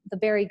 the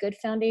Barry Good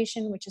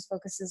Foundation, which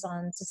focuses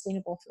on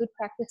sustainable food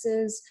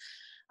practices,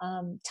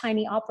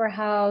 Tiny Opera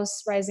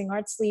House, Rising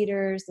Arts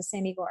Leaders, the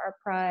San Diego Art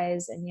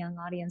Prize, and Young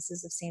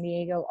Audiences of San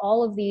Diego,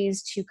 all of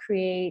these to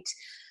create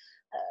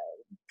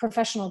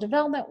professional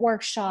development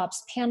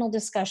workshops, panel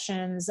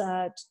discussions,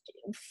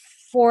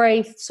 for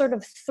a sort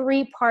of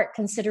three-part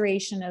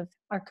consideration of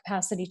our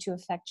capacity to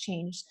affect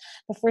change.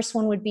 The first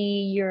one would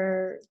be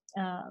your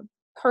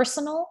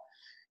personal,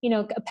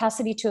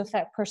 capacity to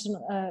affect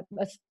a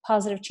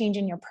positive change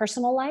in your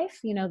personal life.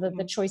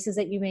 The choices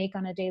that you make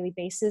on a daily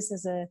basis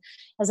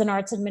as an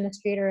arts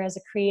administrator, as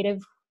a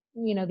creative.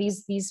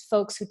 These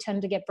folks who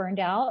tend to get burned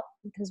out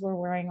because we're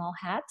wearing all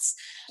hats.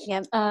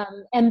 Yep.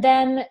 And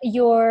then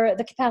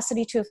the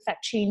capacity to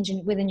affect change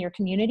within your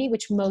community,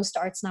 which most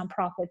arts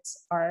nonprofits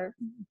are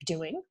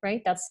doing,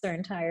 right? That's their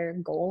entire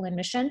goal and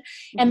mission.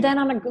 Mm-hmm. And then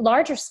on a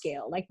larger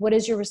scale, like, what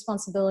is your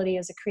responsibility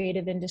as a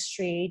creative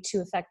industry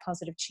to affect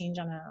positive change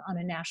on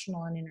a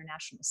national and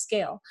international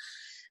scale?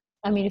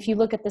 I mean, if you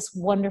look at this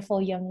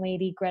wonderful young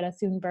lady, Greta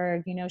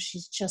Thunberg,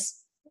 she's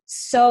just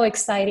so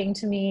exciting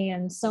to me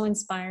and so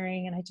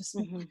inspiring. And I just,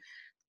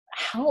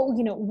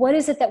 what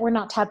is it that we're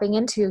not tapping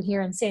into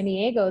here in San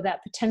Diego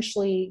that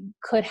potentially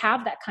could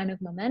have that kind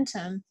of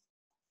momentum?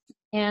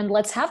 And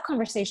let's have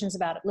conversations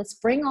about it. Let's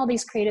bring all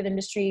these creative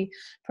industry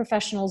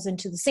professionals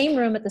into the same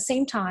room at the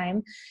same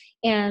time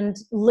and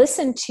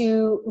listen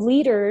to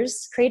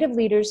leaders, creative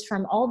leaders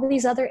from all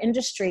these other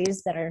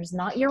industries that are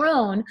not your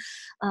own,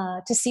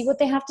 to see what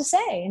they have to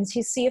say and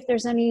to see if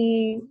there's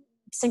any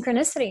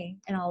synchronicity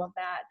in all of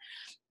that.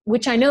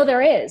 Which I know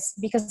there is,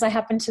 because I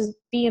happen to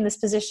be in this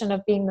position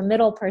of being the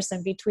middle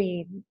person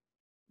between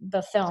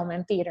the film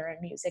and theater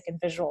and music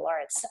and visual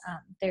arts.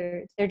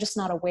 They're just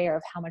not aware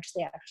of how much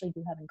they actually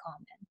do have in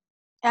common.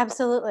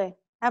 Absolutely.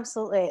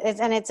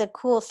 It's a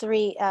cool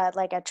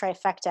like a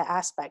trifecta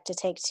aspect to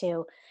take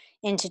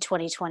into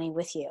 2020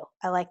 with you.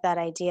 I like that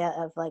idea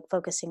of like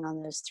focusing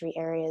on those three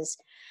areas.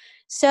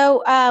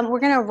 So we're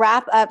going to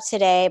wrap up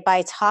today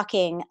by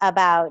talking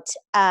about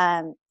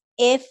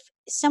if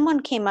someone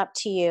came up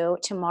to you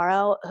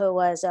tomorrow who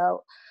was a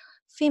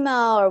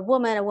female or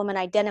woman, a woman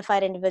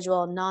identified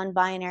individual,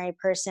 non-binary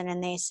person,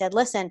 and they said,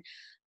 listen,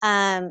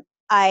 I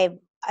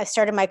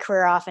started my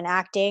career off in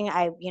acting.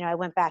 I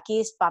went back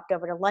east, bopped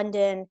over to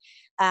London.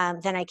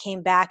 Then I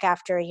came back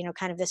after,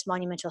 kind of this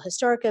monumental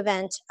historic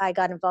event. I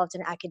got involved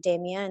in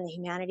academia and the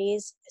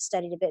humanities. I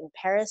studied a bit in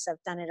Paris.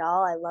 I've done it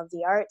all. I love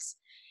the arts.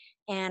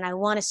 And I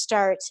want to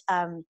start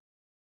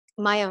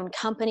my own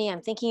company.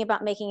 I'm thinking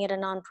about making it a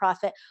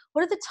nonprofit.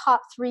 What are the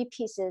top 3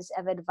 pieces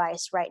of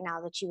advice right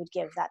now that you would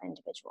give that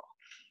individual?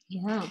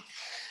 Yeah.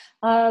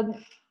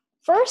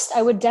 First,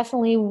 I would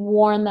definitely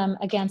warn them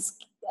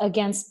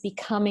against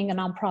becoming a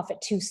nonprofit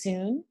too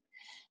soon.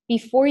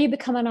 Before you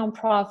become a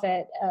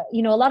nonprofit, a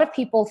lot of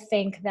people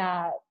think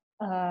that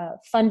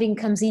funding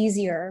comes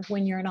easier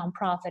when you're a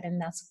nonprofit,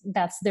 and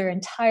that's their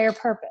entire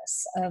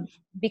purpose of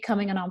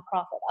becoming a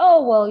nonprofit.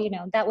 Oh,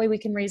 well, that way we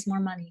can raise more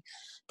money.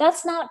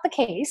 That's not the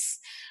case.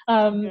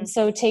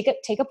 So take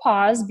a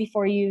pause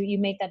before you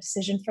make that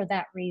decision for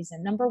that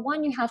reason. Number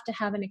one, you have to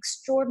have an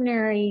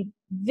extraordinary,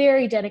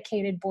 very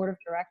dedicated board of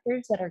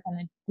directors that are going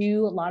to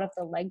do a lot of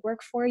the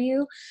legwork for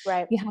you.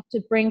 Right. You have to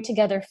bring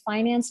together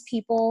finance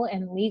people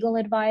and legal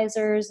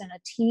advisors and a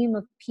team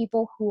of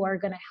people who are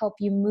going to help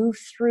you move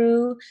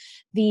through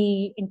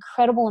the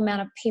incredible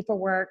amount of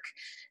paperwork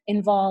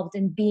involved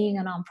in being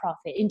a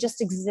nonprofit, in just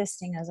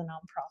existing as a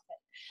nonprofit.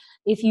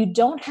 If you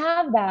don't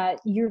have that,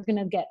 you're going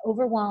to get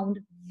overwhelmed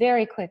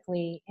very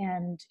quickly.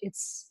 And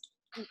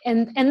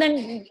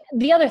then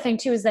the other thing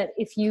too is that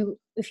if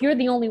you're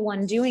the only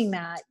one doing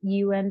that,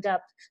 you end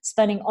up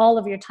spending all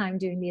of your time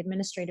doing the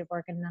administrative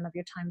work and none of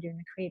your time doing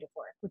the creative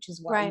work, which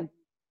is why we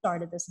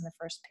started this in the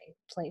first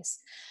place.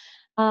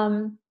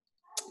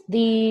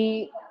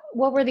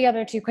 What were the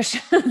other 2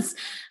 questions?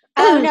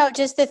 Oh, no,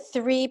 just the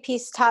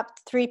top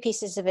 3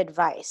 pieces of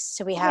advice.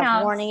 So we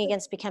have warning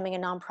against becoming a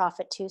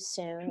nonprofit too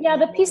soon. Yeah,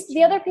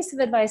 the other piece of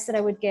advice that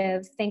I would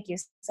give,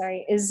 is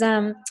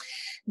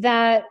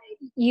that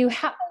you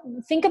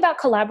think about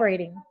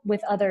collaborating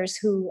with others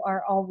who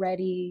are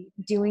already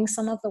doing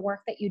some of the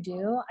work that you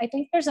do. I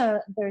think there's a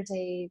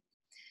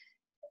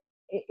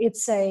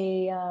it's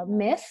a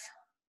myth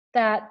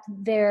that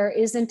there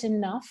isn't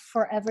enough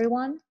for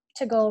everyone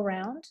to go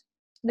around.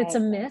 It's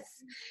a myth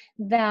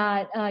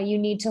that you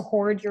need to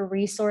hoard your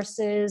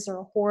resources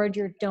or hoard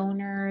your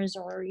donors,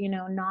 or, you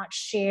know, not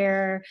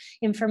share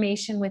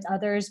information with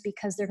others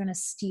because they're going to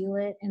steal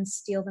it and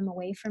steal them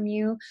away from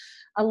you.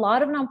 A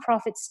lot of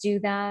nonprofits do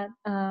that,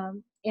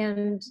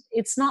 and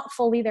it's not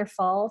fully their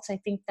fault. I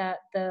think that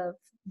the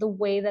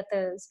way that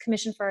the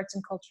Commission for Arts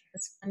and Culture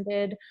has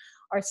funded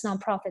arts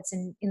nonprofits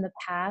in the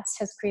past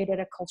has created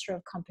a culture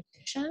of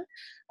competition.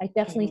 I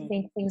definitely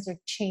think things are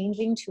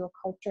changing to a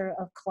culture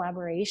of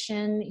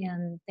collaboration,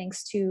 and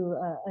thanks to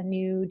a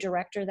new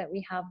director that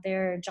we have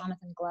there,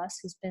 Jonathan Glass,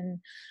 who's been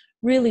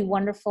really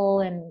wonderful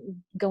and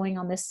going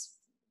on this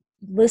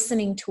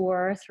listening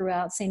tour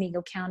throughout San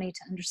Diego County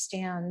to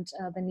understand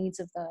the needs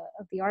of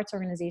the arts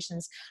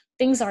organizations.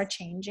 Things are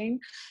changing.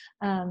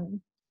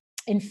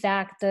 In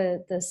fact,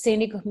 the San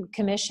Diego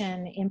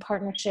Commission, in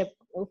partnership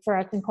for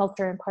Arts and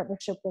Culture, in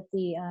partnership with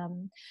the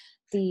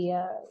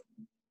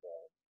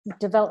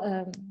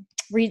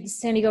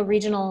San Diego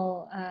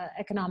Regional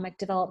Economic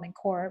Development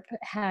Corp,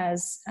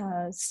 has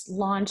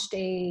launched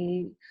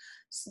a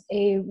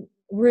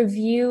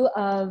review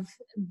of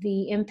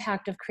the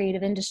impact of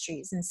creative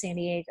industries in San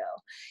Diego.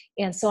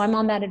 And so I'm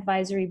on that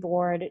advisory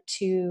board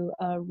to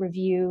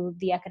review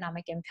the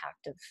economic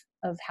impact of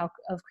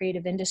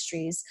creative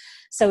industries.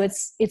 So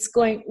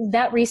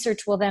that research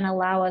will then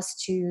allow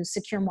us to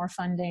secure more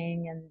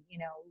funding and, you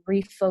know,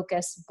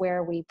 refocus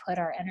where we put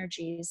our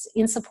energies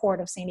in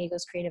support of San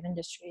Diego's creative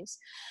industries.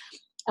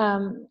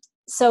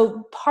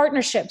 So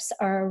partnerships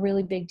are a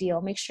really big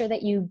deal. Make sure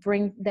that you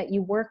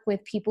work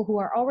with people who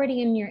are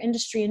already in your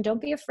industry, and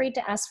don't be afraid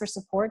to ask for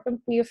support.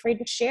 Don't be afraid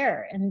to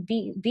share and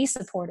be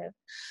supportive.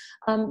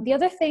 The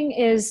other thing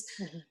is,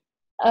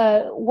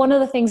 one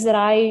of the things that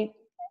I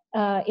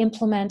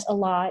implement a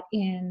lot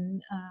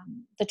in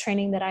the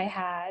training that I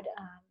had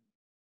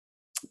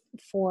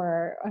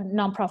for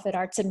nonprofit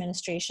arts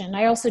administration.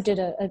 I also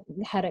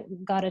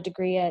got a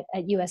degree at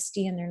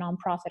USD in their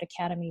nonprofit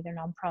academy, their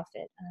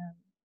nonprofit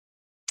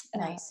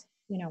nice.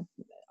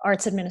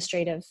 Arts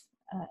administrative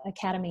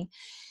academy.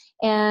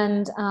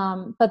 And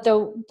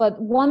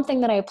but one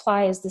thing that I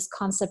apply is this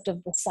concept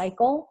of the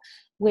cycle,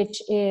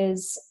 which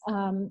is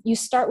you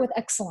start with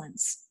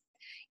excellence.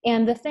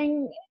 And the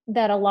thing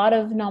that a lot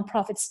of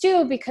nonprofits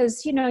do,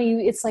 because,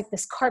 it's like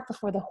this cart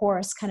before the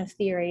horse kind of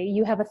theory.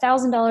 You have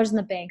 $1,000 in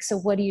the bank. So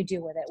what do you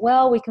do with it?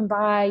 Well, we can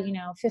buy,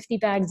 50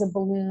 bags of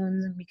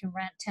balloons, and we can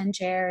rent 10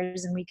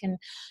 chairs, and we can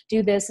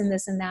do this and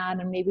this and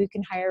that. And maybe we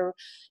can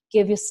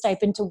give you a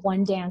stipend to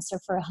one dancer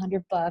for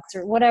 $100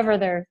 or whatever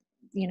they're,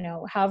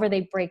 however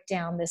they break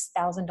down this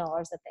 $1,000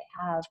 that they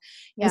have.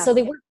 Yeah. And so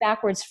they work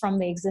backwards from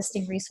the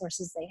existing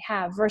resources they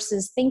have,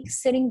 versus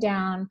sitting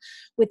down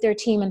with their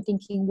team and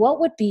thinking,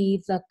 what would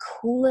be the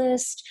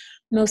coolest,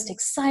 most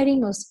exciting,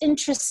 most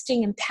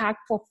interesting,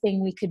 impactful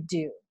thing we could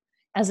do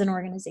as an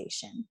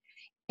organization?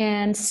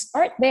 And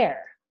start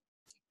there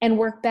and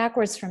work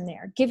backwards from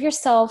there. Give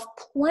yourself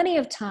plenty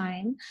of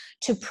time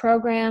to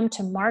program,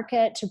 to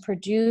market, to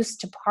produce,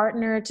 to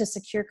partner, to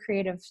secure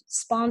creative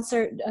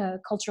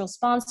cultural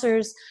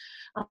sponsors,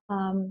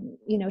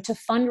 to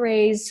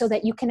fundraise, so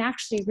that you can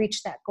actually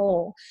reach that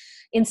goal.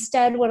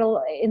 Instead of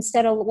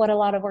what a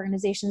lot of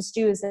organizations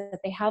do is that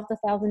they have the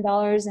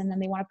 $1,000 and then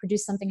they want to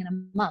produce something in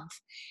a month.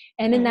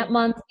 And in that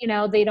month,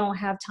 they don't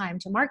have time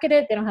to market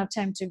it. They don't have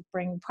time to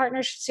bring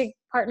partners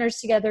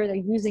together. They're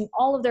using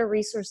all of their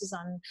resources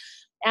on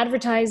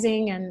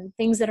advertising and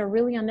things that are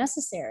really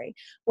unnecessary.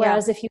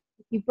 Whereas if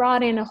you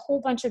brought in a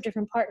whole bunch of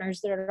different partners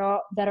that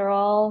are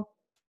all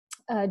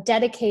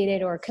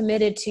dedicated or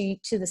committed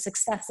to the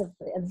success of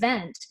the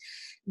event,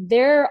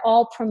 they're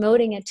all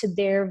promoting it to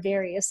their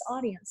various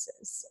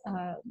audiences,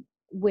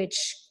 which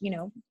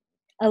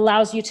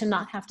allows you to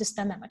not have to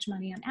spend that much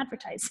money on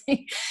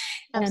advertising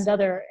and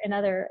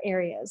other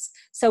areas.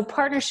 So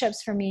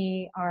partnerships for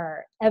me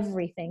are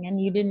everything.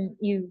 And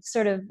you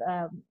sort of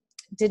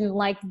didn't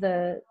like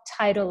the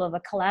title of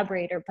a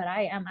collaborator, but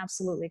I am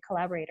absolutely a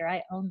collaborator.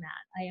 I own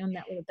that. I own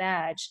that with a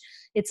badge.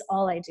 It's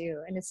all I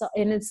do. And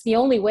it's the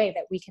only way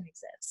that we can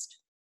exist.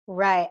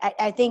 Right.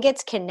 I think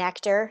it's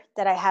connector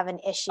that I have an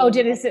issue. Oh,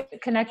 is it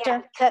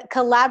connector? Yeah.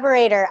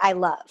 Collaborator, I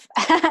love.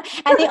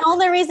 And the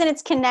only reason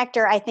it's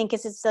connector, I think,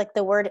 is it's like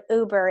the word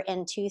Uber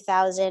in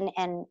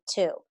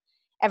 2002.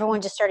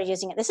 Everyone just started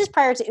using it. This is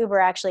prior to Uber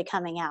actually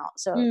coming out.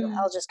 So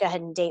I'll just go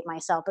ahead and date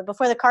myself. But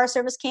before the car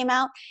service came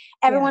out,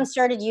 everyone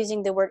started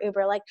using the word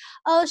Uber, like,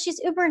 oh,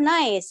 she's Uber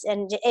nice.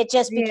 And it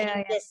just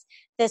became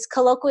this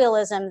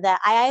colloquialism that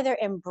I either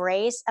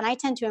embrace, and I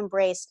tend to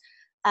embrace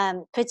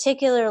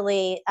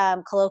particularly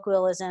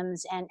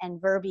colloquialisms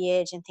and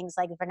verbiage and things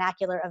like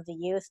vernacular of the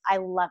youth. I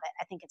love it.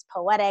 I think it's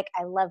poetic.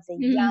 I love the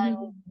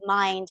young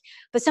mind.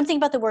 But something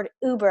about the word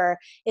Uber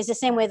is the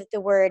same way that the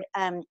word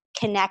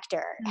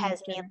connector has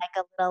me like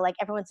a little, like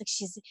everyone's like,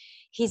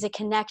 he's a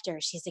connector.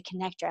 She's a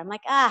connector. I'm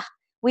like,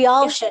 We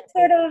all Is should that be.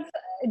 sort of,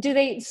 do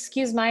they,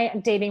 excuse my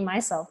dating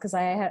myself, because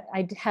I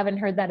haven't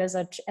heard that as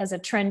a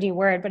trendy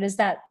word, but is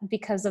that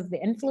because of the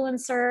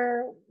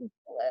influencer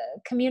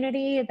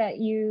community that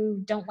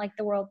you don't like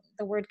the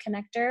word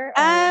connector, or?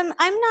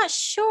 I'm not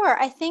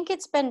sure. I think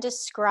it's been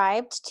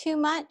described too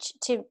much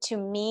to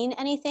mean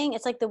anything.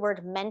 It's like the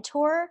word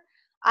mentor.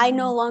 I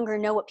no Mhm. longer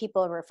know what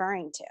people are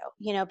referring to.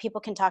 You know,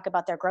 people can talk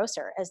about their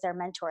grocer as their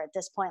mentor at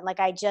this point. Like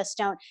I just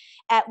don't.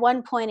 At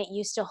one point, it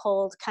used to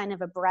hold kind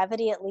of a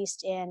brevity, at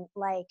least in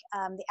like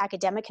the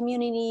academic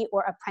community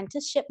or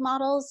apprenticeship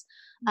models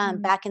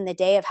Mhm. back in the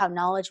day of how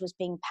knowledge was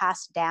being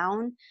passed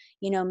down.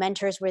 You know,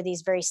 mentors were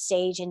these very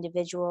sage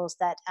individuals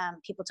that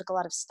people took a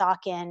lot of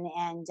stock in,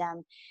 and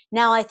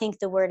now I think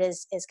the word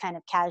is kind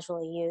of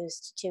casually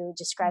used to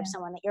describe Yeah.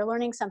 someone that you're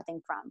learning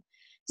something from.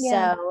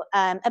 Yeah. So,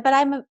 but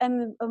I'm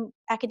an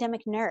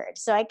academic nerd,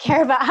 so I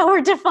care about how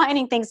we're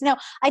defining things. No,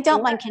 I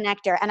don't mind Sure.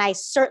 connector, and I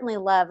certainly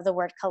love the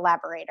word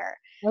collaborator.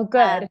 Oh, Um,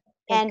 good. Good,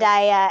 good. and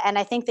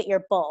I think that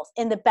you're both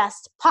in the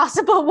best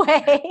possible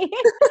way.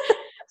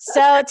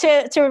 So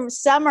to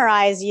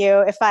summarize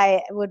you, if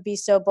I would be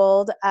so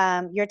bold,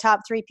 your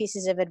top three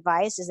pieces of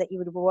advice is that you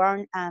would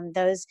warn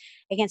those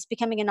against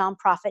becoming a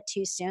nonprofit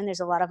too soon. There's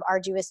a lot of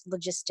arduous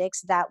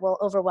logistics that will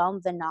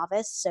overwhelm the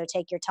novice. So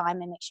take your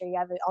time and make sure you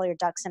have all your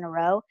ducks in a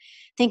row.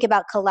 Think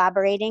about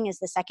collaborating is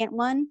the second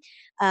one.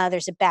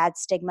 There's a bad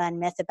stigma and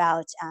myth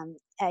about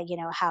you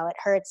know how it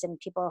hurts and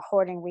people are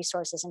hoarding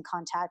resources and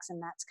contacts,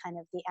 and that's kind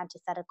of the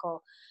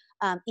antithetical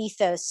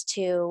ethos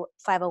to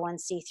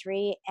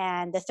 501c3.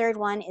 And the third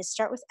one is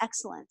start with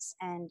excellence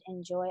and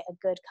enjoy a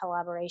good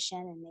collaboration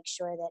and make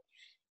sure that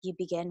you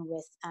begin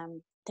with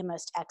the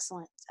most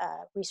excellent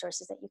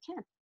resources that you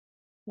can.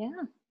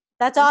 Yeah.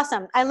 That's Thank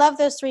awesome. I love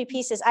those three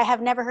pieces. I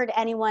have never heard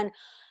anyone.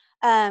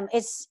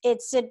 It's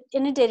an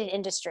inundated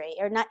industry,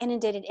 or not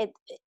inundated.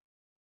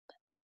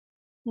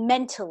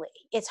 Mentally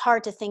it's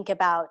hard to think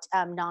about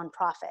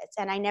nonprofits,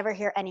 and I never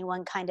hear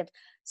anyone kind of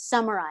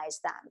summarize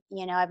them.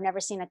 You know, I've never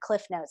seen a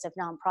cliff notes of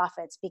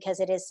nonprofits because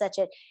it is such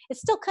a, it's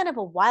still kind of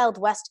a wild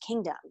west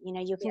kingdom. You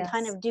know, you can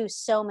kind Yes. of do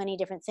so many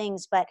different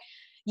things, but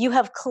you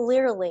have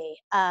clearly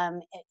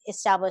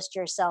established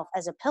yourself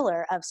as a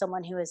pillar of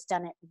someone who has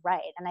done it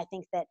right, and I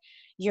think that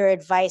your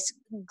advice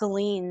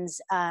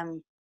gleans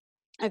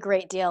a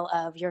great deal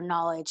of your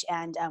knowledge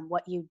and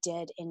what you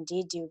did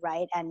indeed do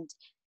right. And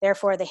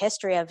therefore, the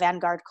history of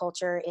Vanguard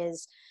culture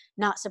is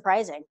not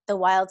surprising. The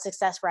wild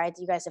success rides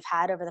you guys have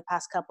had over the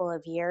past couple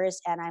of years,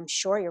 and I'm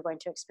sure you're going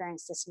to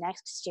experience this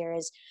next year,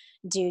 is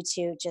due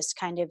to just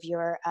kind of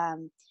your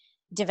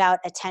devout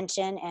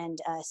attention and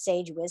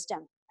sage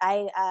wisdom.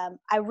 I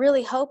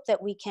really hope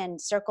that we can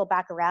circle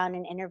back around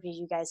and interview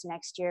you guys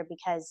next year,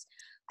 because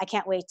I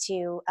can't wait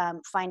to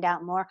find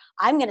out more.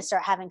 I'm going to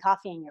start having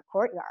coffee in your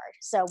courtyard,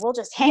 so we'll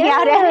just hang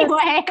out Yes.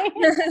 anyway.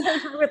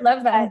 I would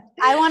love But that.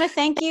 I want to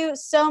thank you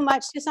so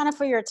much, Susanna,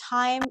 for your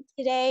time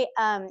today.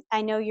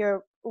 I know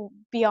you're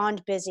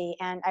beyond busy,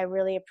 and I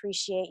really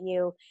appreciate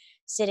you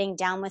sitting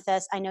down with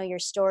us. I know your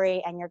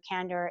story and your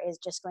candor is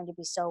just going to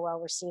be so well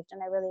received,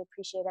 and I really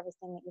appreciate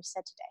everything that you've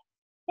said today.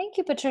 Thank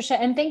you, Patricia.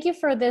 And thank you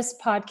for this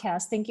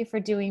podcast. Thank you for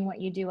doing what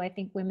you do. I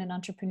think women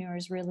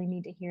entrepreneurs really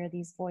need to hear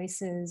these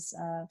voices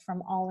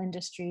from all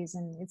industries,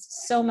 and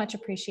it's so much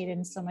appreciated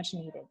and so much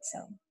needed. So,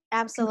 congratulations.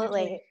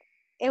 Absolutely.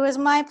 It was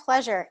my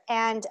pleasure.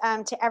 And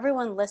to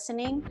everyone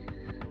listening,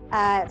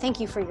 thank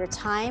you for your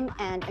time.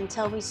 And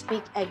until we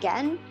speak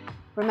again,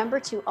 remember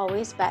to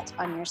always bet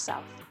on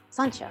yourself.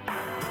 Sancho.